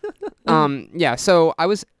 Yeah, so I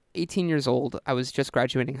was 18 years old. I was just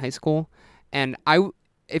graduating high school, and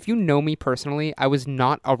if you know me personally, I was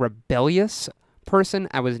not a rebellious person.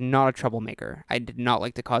 I was not a troublemaker. I did not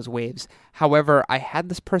like to cause waves. However, I had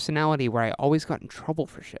this personality where I always got in trouble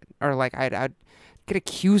for shit, or like I'd get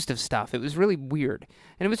accused of stuff. It was really weird,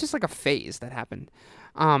 and it was just like a phase that happened.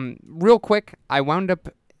 Real quick, I wound up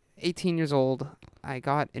 18 years old. I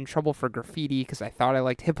got in trouble for graffiti because I thought I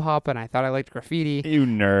liked hip hop and I thought I liked graffiti. You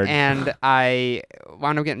nerd. And I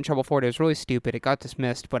wound up getting in trouble for it. It was really stupid. It got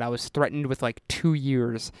dismissed, but I was threatened with like 2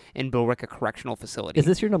 years in Billerica Correctional Facility. Is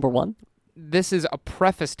this your number 1? This is a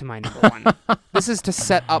preface to my number 1. This is to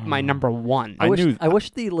set up my number 1. I knew- I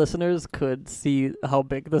wish the listeners could see how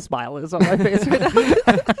big the smile is on my face right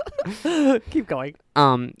now. Keep going.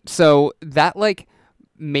 So that like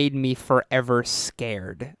made me forever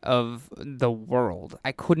scared of the world.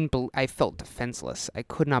 I felt defenseless. I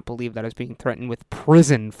could not believe that I was being threatened with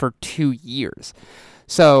prison for 2 years.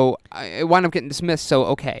 So I wound up getting dismissed. So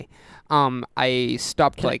okay, I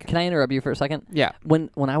stopped Can I interrupt you for a second? yeah. When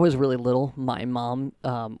I was really little, my mom,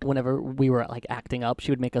 whenever we were like acting up,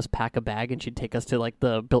 she would make us pack a bag and she'd take us to like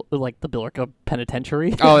the Billerica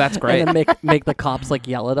Penitentiary. Oh, that's great. And then make the cops like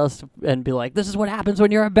yell at us and be like, "This is what happens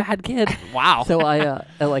when you're a bad kid." Wow. So I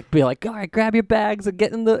like be like, "All right, grab your bags and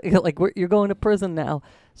get in the like you're going to prison now."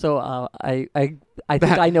 So I think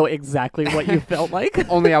I know exactly what you felt like.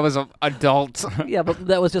 Only I was an adult. Yeah, but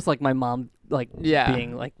that was just like my mom like Yeah.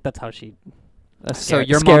 being like that's how she. So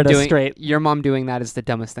your mom scared us doing straight. your mom doing that is the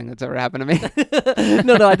dumbest thing that's ever happened to me.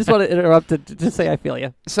 No, I just want to interrupt to just say I feel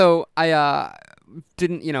you. So I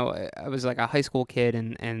didn't, I was like a high school kid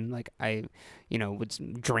and like I,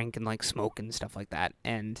 would drink and like smoke and stuff like that.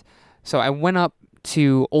 And so I went up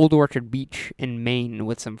to Old Orchard Beach in Maine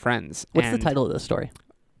with some friends. What's the and title of this story?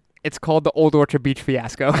 It's called the Old Orchard Beach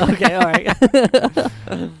Fiasco. Okay, all right.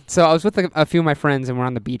 So I was with a few of my friends and we're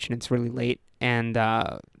on the beach and it's really late and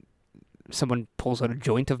someone pulls out a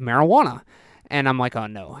joint of marijuana and I'm like, oh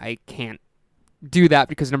no, I can't do that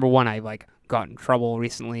because number one, I like got in trouble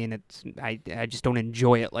recently and I just don't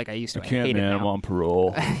enjoy it like I used to. I can't, hate man. it I'm now. on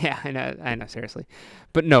parole. Yeah, I know, seriously.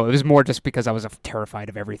 But no, it was more just because I was terrified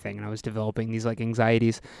of everything and I was developing these like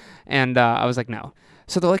anxieties and I was like, no.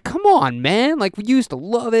 So they're like, come on, man. Like we used to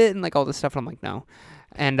love it and like all this stuff. And I'm like, no.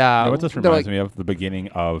 And You know what this they're reminds like, me of? The beginning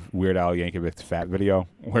of Weird Al Yankovic's Fat video,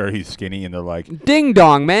 where he's skinny and they're like, ding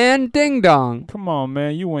dong, man, ding dong. "Come on,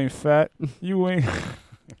 man, you ain't fat. You ain't,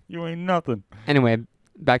 you ain't nothing." Anyway,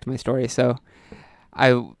 back to my story. So,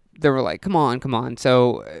 they were like, "Come on."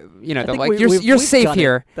 So, they're think like, we've "You're safe done it,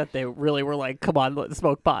 here." That they really were like, come on, let's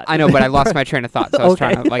smoke pot. I know, but I lost my train of thought, so I was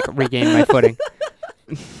Okay. trying to like regain my footing.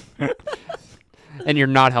 And you're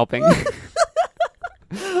not helping.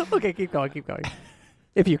 Okay, keep going.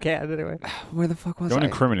 If you can, anyway. Where the fuck was Don't I?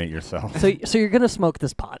 incriminate yourself. So you're gonna smoke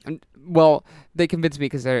this pot. Well, they convinced me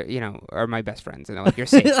because they're, are my best friends, and they're like, "You're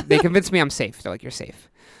safe." They convinced me I'm safe. They're like, "You're safe."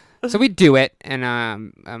 So we do it, and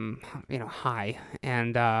high,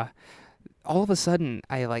 and all of a sudden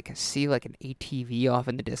I like see like an ATV off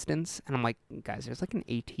in the distance, and I'm like, "Guys, there's like an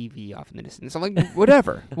ATV off in the distance." I'm like,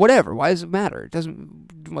 "Whatever. Why does it matter? It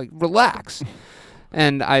doesn't, like, relax."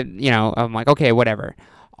 And I'm like, "Okay, whatever."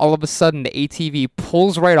 All of a sudden, the ATV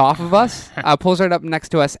pulls right off of us, pulls right up next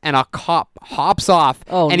to us, and a cop hops off,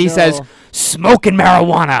 Oh, and he no. says, "Smoking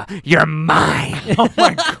marijuana, you're mine." Oh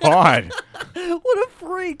my god! What a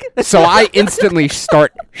freak! So I instantly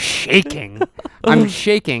start shaking. I'm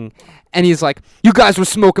shaking, and he's like, "You guys were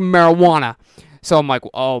smoking marijuana." So I'm like,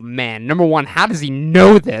 "Oh man, number one, how does he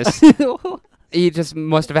know this?" He just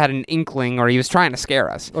must have had an inkling, or he was trying to scare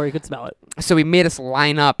us. Or you could smell it. So he made us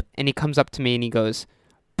line up, and he comes up to me and he goes,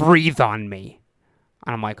 "Breathe on me."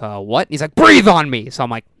 And I'm like, "What?" He's like, "Breathe on me." So I'm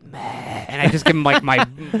like, "Meh," and I just give him like my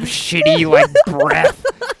shitty like breath,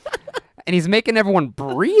 and he's making everyone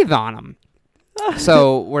breathe on him.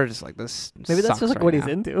 So we're just like, this. Maybe that's sucks just like right what now.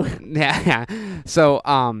 he's into. Yeah. So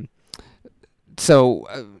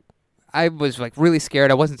I was like really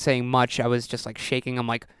scared. I wasn't saying much. I was just like shaking. I'm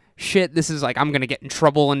like, shit, this is like, I'm gonna get in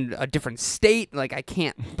trouble in a different state. Like, I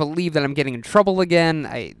can't believe that I'm getting in trouble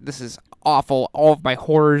again. This is awful. All of my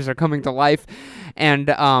horrors are coming to life. And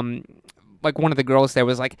like one of the girls there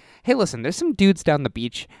was like, "Hey, listen, there's some dudes down the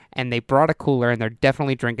beach, and they brought a cooler, and they're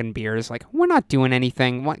definitely drinking beers. Like, we're not doing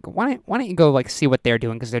anything. Why don't you go like see what they're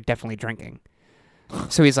doing, because they're definitely drinking."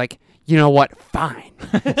 So he's like, "You know what? Fine."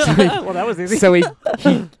 Well, that was easy. So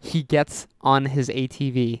he gets on his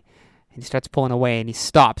ATV, and he starts pulling away, and he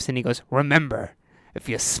stops, and he goes, "Remember, if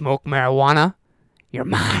you smoke marijuana, you're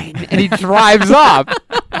mine." And he drives off.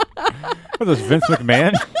 What is this, Vince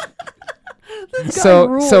McMahon?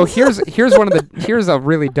 So here's here's a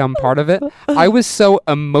really dumb part of it. I was so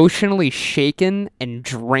emotionally shaken and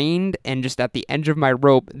drained and just at the edge of my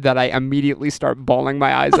rope that I immediately start bawling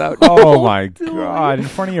my eyes out. Oh my god! In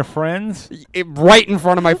front of your friends? Right in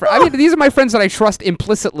front of my friends. I mean, these are my friends that I trust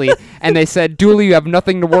implicitly, and they said, "Dooley, you have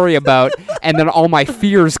nothing to worry about," and then all my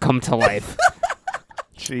fears come to life.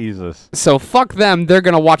 Jesus. So fuck them. They're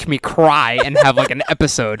gonna watch me cry and have like an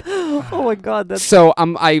episode. Oh my god, that's So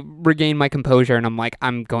I regain my composure, and I'm like,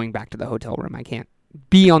 I'm going back to the hotel room. I can't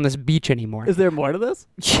be on this beach anymore. Is there more to this?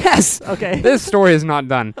 Yes. Okay. This story is not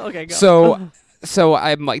done. Okay, go. So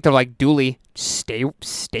I'm like, they're like, "Dooley, stay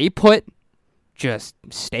put. Just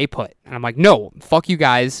stay put." And I'm like, "No, fuck you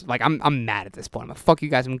guys." Like, I'm mad at this point. I'm like, "Fuck you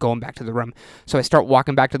guys. I'm going back to the room." So I start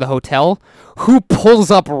walking back to the hotel. Who pulls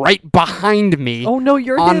up right behind me? Oh no,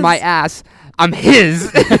 you're on his. my ass. I'm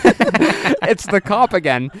his. It's the cop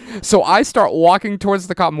again. So I start walking towards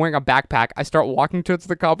the cop. I'm wearing a backpack. I start walking towards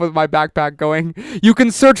the cop with my backpack going, "You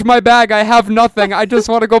can search my bag. I have nothing. I just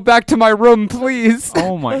want to go back to my room, please."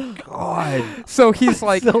 Oh my god. So he's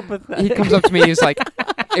like, So pathetic. he comes up to me and he's like,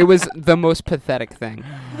 it was the most pathetic thing.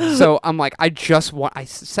 So I'm like, I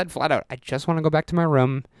said flat out, "I just want to go back to my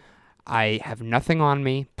room. I have nothing on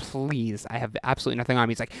me. Please, I have absolutely nothing on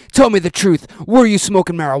me." He's like, "Tell me the truth. Were you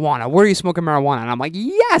smoking marijuana? Were you smoking marijuana?" And I'm like,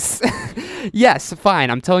 "Yes." "Yes, fine.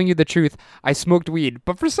 I'm telling you the truth. I smoked weed."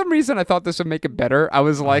 But for some reason, I thought this would make it better. I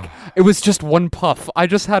was like, "It was just one puff. I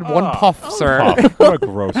just had one puff, sir." Puff. What a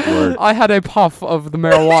gross word. I had a puff of the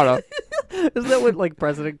marijuana. Isn't that what like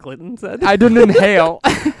President Clinton said? I didn't inhale.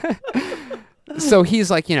 So he's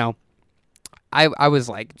like, I was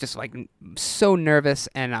like, just like so nervous,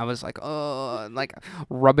 and I was like, oh, like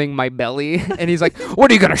rubbing my belly, and he's like, "What,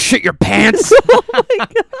 are you gonna shit your pants?"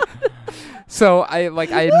 So I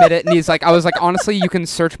admit it, and he's like, I was like, "Honestly, you can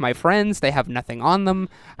search my friends. They have nothing on them.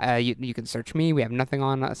 You can search me. We have nothing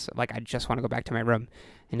on us. Like, I just want to go back to my room."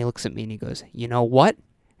 And he looks at me and he goes, "You know what?"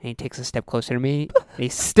 And he takes a step closer to me, and he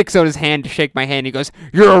sticks out his hand to shake my hand. He goes,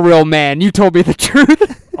 "You're a real man. You told me the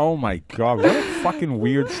truth." Oh my god. What a fucking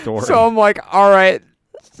weird story. So I'm like, "All right."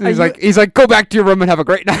 He's like, "Go back to your room and have a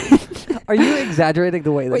great night." Are you exaggerating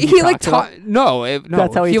the way that He like talked about- no.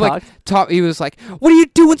 That's how he like he was like, "What are you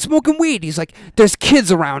doing smoking weed?" He's like, "There's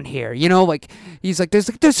kids around here, like." He's like,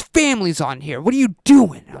 there's families on here. What are you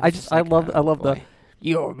doing?" I love the boy.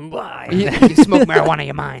 You're mine. You smoke marijuana,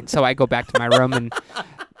 you're mine. So I go back to my room and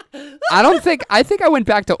I think I went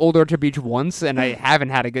back to Old Orchard Beach once and I haven't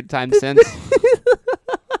had a good time since.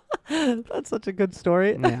 That's such a good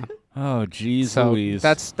story. Yeah. Oh, jeez, So Louise.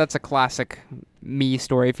 that's a classic me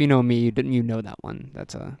story. If you know me, you know that one.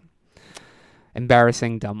 That's a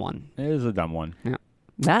embarrassing, dumb one. It is a dumb one.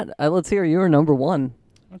 Matt, let's hear your number one.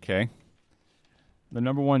 Okay. The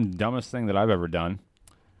number one dumbest thing that I've ever done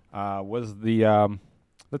was the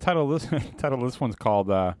title of this title of this one's called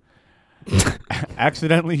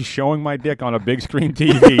accidentally showing my dick on a big screen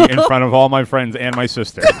TV in front of all my friends and my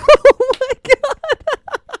sister. Oh my god!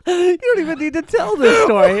 You don't even need to tell this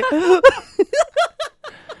story.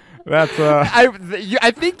 That's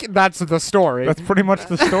I think that's the story. that's pretty much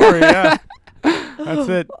the story. Yeah, that's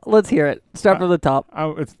it. Let's hear it. Start from the top.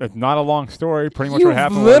 It's not a long story. Pretty much You what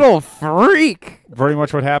happened. little freak. Pretty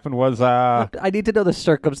much what happened was I need to know the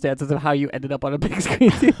circumstances of how you ended up on a big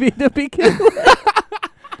screen TV to begin with.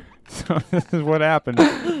 So this is what happened.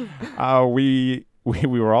 We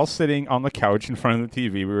were all sitting on the couch in front of the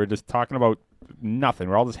TV. We were just talking about nothing.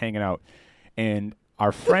 We're all just hanging out, and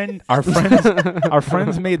our friends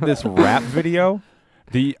made this rap video.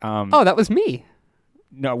 Oh, that was me.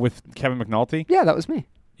 No, with Kevin McNulty. Yeah, that was me.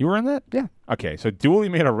 You were in that? Yeah. Okay, so Dooley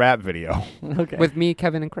made a rap video. Okay. With me,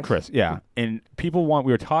 Kevin, and Chris, yeah. And we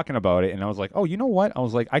were talking about it, and I was like, oh, you know what? I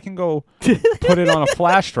was like, I can go put it on a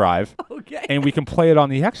flash drive, Okay. and we can play it on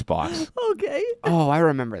the Xbox. Okay. Oh, I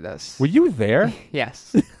remember this. Were you there?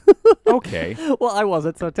 Yes. Okay. Well, I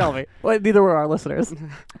wasn't, so tell me. Well, neither were our listeners.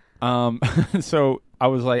 So I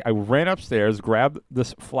was like, I ran upstairs, grabbed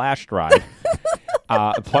this flash drive,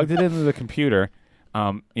 plugged it into the computer,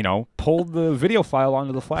 pulled the video file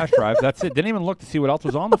onto the flash drive. That's it. Didn't even look to see what else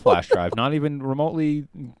was on the flash drive. Not even remotely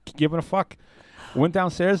giving a fuck. Went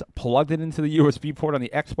downstairs, plugged it into the USB port on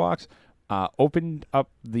the Xbox, opened up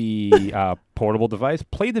the portable device,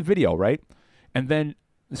 played the video, right? And then,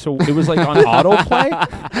 so it was like on autoplay.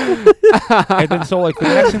 And then so like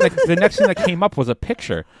the next thing that came up was a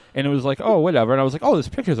picture. And it was like, oh, whatever. And I was like, oh, there's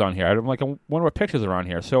pictures on here. I'm like, I wonder what pictures are on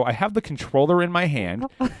here. So I have the controller in my hand.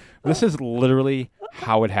 This is literally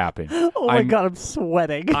how it happened. Oh my god, I'm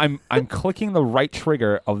sweating. I'm clicking the right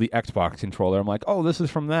trigger of the Xbox controller. I'm like, oh, this is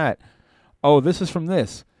from that. Oh, this is from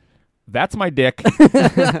this. That's my dick.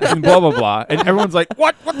 And blah, blah, blah. And everyone's like,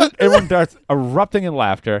 what? What the? Everyone starts erupting in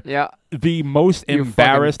laughter. Yeah. The most You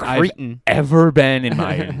embarrassed fucking I've cretin. ever been in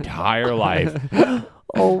my entire life.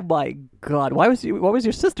 Oh my god. What was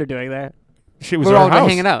your sister doing there? She was We were her all house.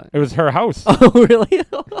 hanging out. It was her house. Oh, really?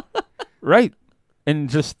 Right. And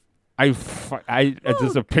just, it's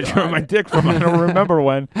just a picture of my dick from I don't remember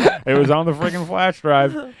when. It was on the freaking flash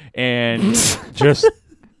drive. And just,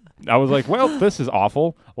 I was like, well, this is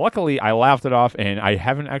awful. Luckily, I laughed it off, and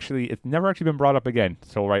it's never actually been brought up again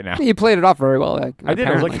till right now. You played it off very well. I did.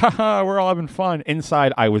 I was like, haha, we're all having fun.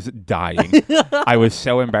 Inside, I was dying. I was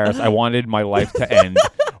so embarrassed. I wanted my life to end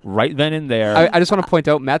right then and there. I just want to point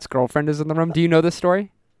out Matt's girlfriend is in the room. Do you know this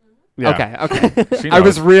story? Yeah. Okay. She I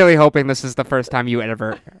was knows. really hoping this is the first time you had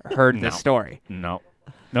ever heard No. this story. No,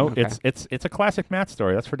 Okay. it's a classic Matt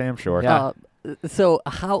story. That's for damn sure. Yeah. So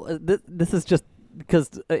how this is just because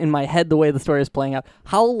in my head the way the story is playing out.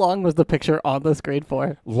 How long was the picture on the screen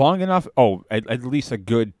for? Long enough. Oh, at least a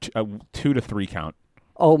good 2 to 3 count.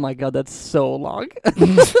 Oh my god, that's so long.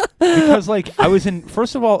 Because like I was in.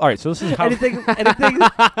 First of all right. So this is how.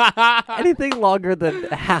 anything longer than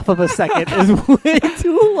half of a second is way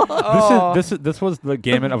too long. This was the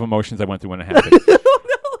gamut of emotions I went through when it happened.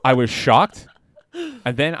 I was shocked,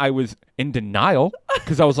 and then I was in denial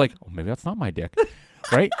because I was like, "Oh, maybe that's not my dick,"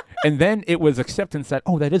 right? And then it was acceptance that,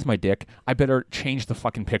 "Oh, that is my dick. I better change the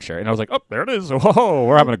fucking picture." And I was like, "Oh, there it is. Whoa,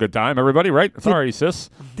 we're having a good time, everybody, right? Sorry, sis."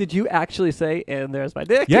 Did you actually say, "And there's my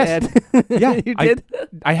dick"? Yes. And Yeah, you did.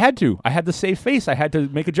 I had to. I had to save face. I had to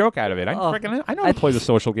make a joke out of it. I know how to play the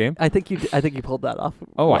social game. I think you pulled that off.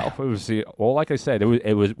 Oh, well. it was like I said,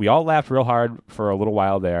 it was. We all laughed real hard for a little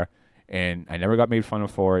while there, and I never got made fun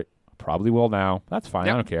of for it. Probably will now. That's fine.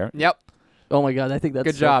 Yep. I don't care. Yep. Oh my god, I think that's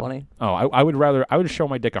Good so job. funny. Oh, I would show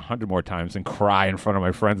my dick 100 more times and cry in front of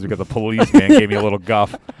my friends because the policeman gave me a little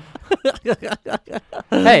guff.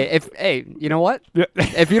 Hey, you know what?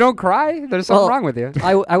 If you don't cry, there's something Well, wrong with you.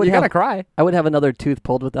 I would You have gotta cry. I would have another tooth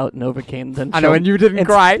pulled without Novocaine than I know, show- and you didn't and-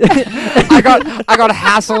 cry. I got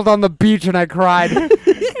hassled on the beach and I cried.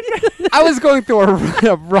 I was going through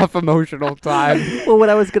a rough emotional time. Well, what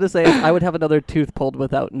I was gonna say is I would have another tooth pulled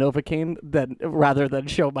without Novocaine rather than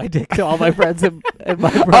show my dick to all my friends and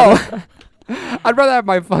my brother. I'd rather have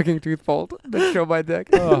my fucking tooth pulled than show my dick.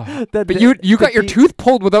 Ugh. But you got your tooth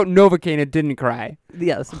pulled without Novocaine and didn't cry.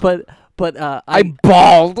 Yes, but but I'm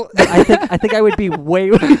bald. I think I would be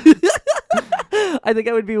way. I think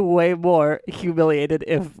I would be way more humiliated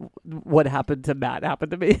if what happened to Matt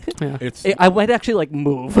happened to me. Yeah. It's I might actually like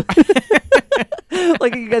move.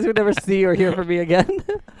 Like you guys would never see or hear from me again.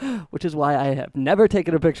 Which is why I have never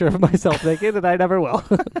taken a picture of myself naked, and I never will.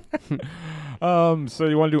 So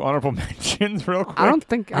you want to do honorable mentions real quick? I don't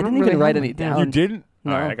think I didn't really even write have any one. down. You didn't?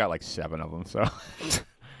 No. All right, I got like 7 of them. So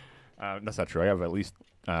that's not true. I have at least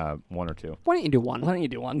 1 or 2. Why don't you do one? Why don't you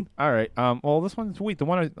do one? All right. Well, this one's weak. The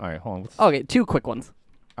one. All right. Hold on. Okay, 2 quick ones.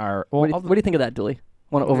 All right. Well, What do you think of that, Dooley?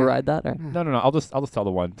 Want to override that? Or? no. I'll just tell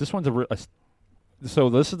the one. This one's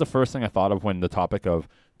so this is the first thing I thought of when the topic of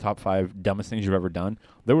top 5 dumbest things you've ever done.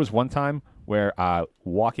 There was one time where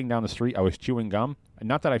walking down the street, I was chewing gum. And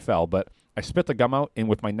not that I fell, but I spit the gum out and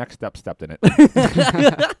with my next step stepped in it.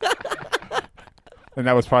 And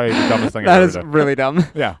that was probably the dumbest thing I've That ever is done. really dumb.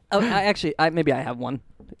 Yeah. Oh, maybe I have one.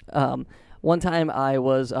 One time I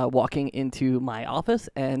was walking into my office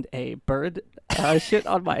and a bird shit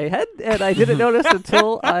on my head, and I didn't notice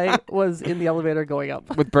until I was in the elevator going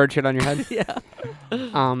up. With bird shit on your head. Yeah.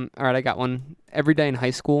 All right, I got one. Every day in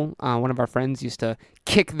high school, one of our friends used to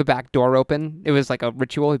kick the back door open. It was like a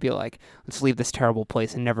ritual. He'd be like, "Let's leave this terrible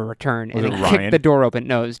place and never return." Was and it he'd Ryan? kick the door open.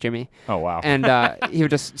 No, it was Jimmy. Oh, wow. And he would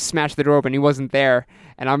just smash the door open. He wasn't there,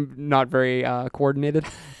 and I'm not very coordinated.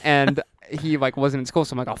 And he like wasn't in school,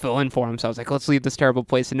 so I'm like, I'll fill in for him. So I was like, let's leave this terrible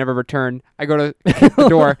place and never return. I go to kick the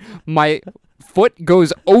door. My foot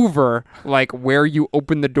goes over like where you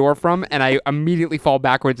open the door from, and I immediately fall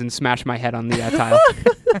backwards and smash my head on the tile.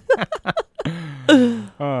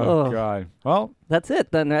 Oh, God. Well, That's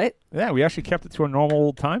it then, right? yeah, we actually kept it to a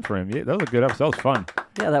normal time frame. Yeah, that was a good episode. That was fun.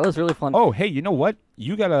 Yeah, that was really fun. Oh, hey, you know what?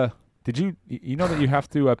 You got to... You know that you have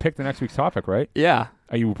to pick the next week's topic, right? Yeah.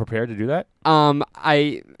 Are you prepared to do that? I'm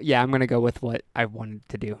gonna go with what I wanted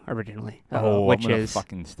to do originally. Which I'm gonna is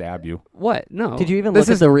fucking stab you. what? No. Did you even This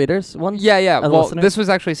look is at the readers one? Yeah. the Well, listeners? this was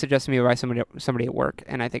actually suggested to me by somebody at work,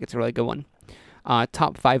 and I think it's a really good one.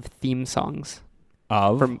 Top 5 theme songs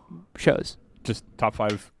from shows, Just top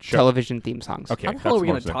 5 shows. television theme songs. Okay. How the hell are we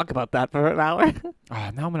going to talk about that for an hour? Now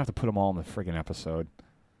I'm going to have to put them all in the friggin' episode.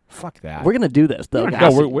 Fuck that. We're going to do this, though, No,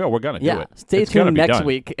 guys. we're going to do it. Stay It's gonna tuned be next done.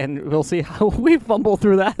 week, and we'll see how we fumble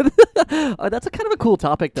through that. That's a kind of a cool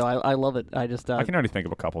topic, though. I love it. I just I can already think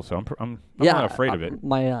of a couple, so I'm yeah, not afraid of it.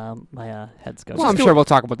 My head's going. Well, I'm sure we'll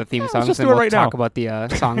talk about the theme songs, just and do it we'll right talk now. about the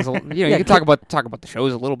songs. You Yeah, can talk about the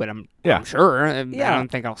shows a little bit. I'm sure. I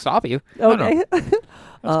don't think I'll stop you. Okay.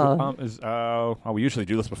 That's cool. We usually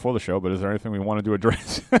do this before the show, but is there anything we wanted to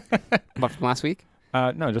address? But from last week,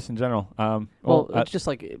 No, just in general. Well, it's just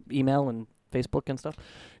like email and Facebook and stuff.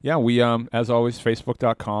 Yeah, we as always,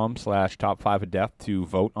 facebook.com/top5ofdeath to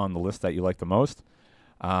vote on the list that you like the most.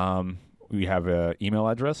 We have an email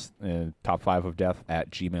address,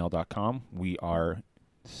 top5ofdeath@gmail.com. We are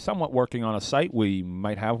somewhat working on a site. We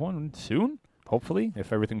might have one soon, hopefully,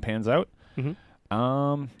 if everything pans out. Mm-hmm.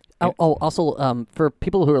 Also, for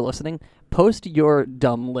people who are listening, post your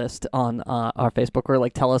dumb list on our Facebook, or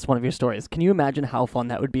like tell us one of your stories. Can you imagine how fun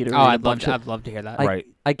that would be to read a bunch of? I'd love to hear that. Right.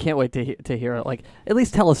 I can't wait to hear it. Like, at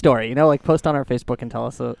least tell a story. You know, like post on our Facebook and tell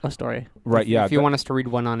us a story. Right, yeah. If you want us to read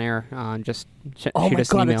one on air, just Oh shoot my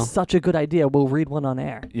us an god, email. it's such a good idea. We'll read one on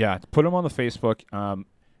air. Yeah, put them on the Facebook.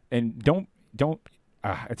 And don't.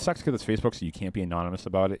 It sucks because it's Facebook, so you can't be anonymous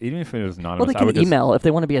about it. Even if it was anonymous, Well, they I can would just- email if they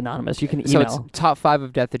want to be anonymous. You can So email. it's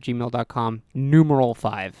top5ofdeath@gmail.com, numeral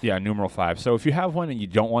 5. Yeah, numeral 5. So if you have one and you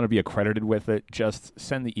don't want to be accredited with it, just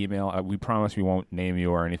send the email. We promise we won't name you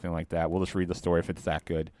or anything like that. We'll just read the story if it's that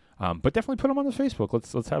good. But definitely put them on the Facebook.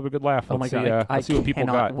 Let's have a good laugh. Oh my Let's god, see, I let's see what people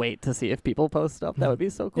cannot got. wait to see if people post stuff. That would be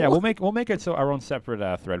so cool. Yeah, we'll make it so our own separate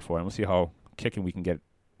thread for it. And we'll see how kicking we can get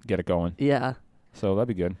it going. Yeah. So that'd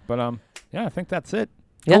be good. But yeah, I think that's it.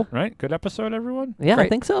 Yeah. Cool, right? Good episode, everyone. Yeah, I Great.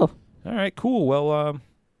 think so. All right, cool. Well,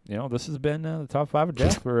 this has been the top 5 of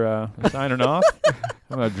death. We're signing off.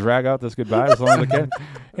 I'm gonna drag out this goodbye as long as I can.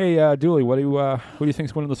 Hey, Dooley, who do you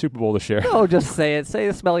think's winning the Super Bowl this year? Oh, just say it.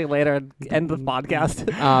 Say smell you later and end the podcast.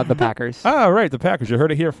 The Packers. All right, the Packers. You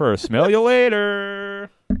heard it here first. Smell you later.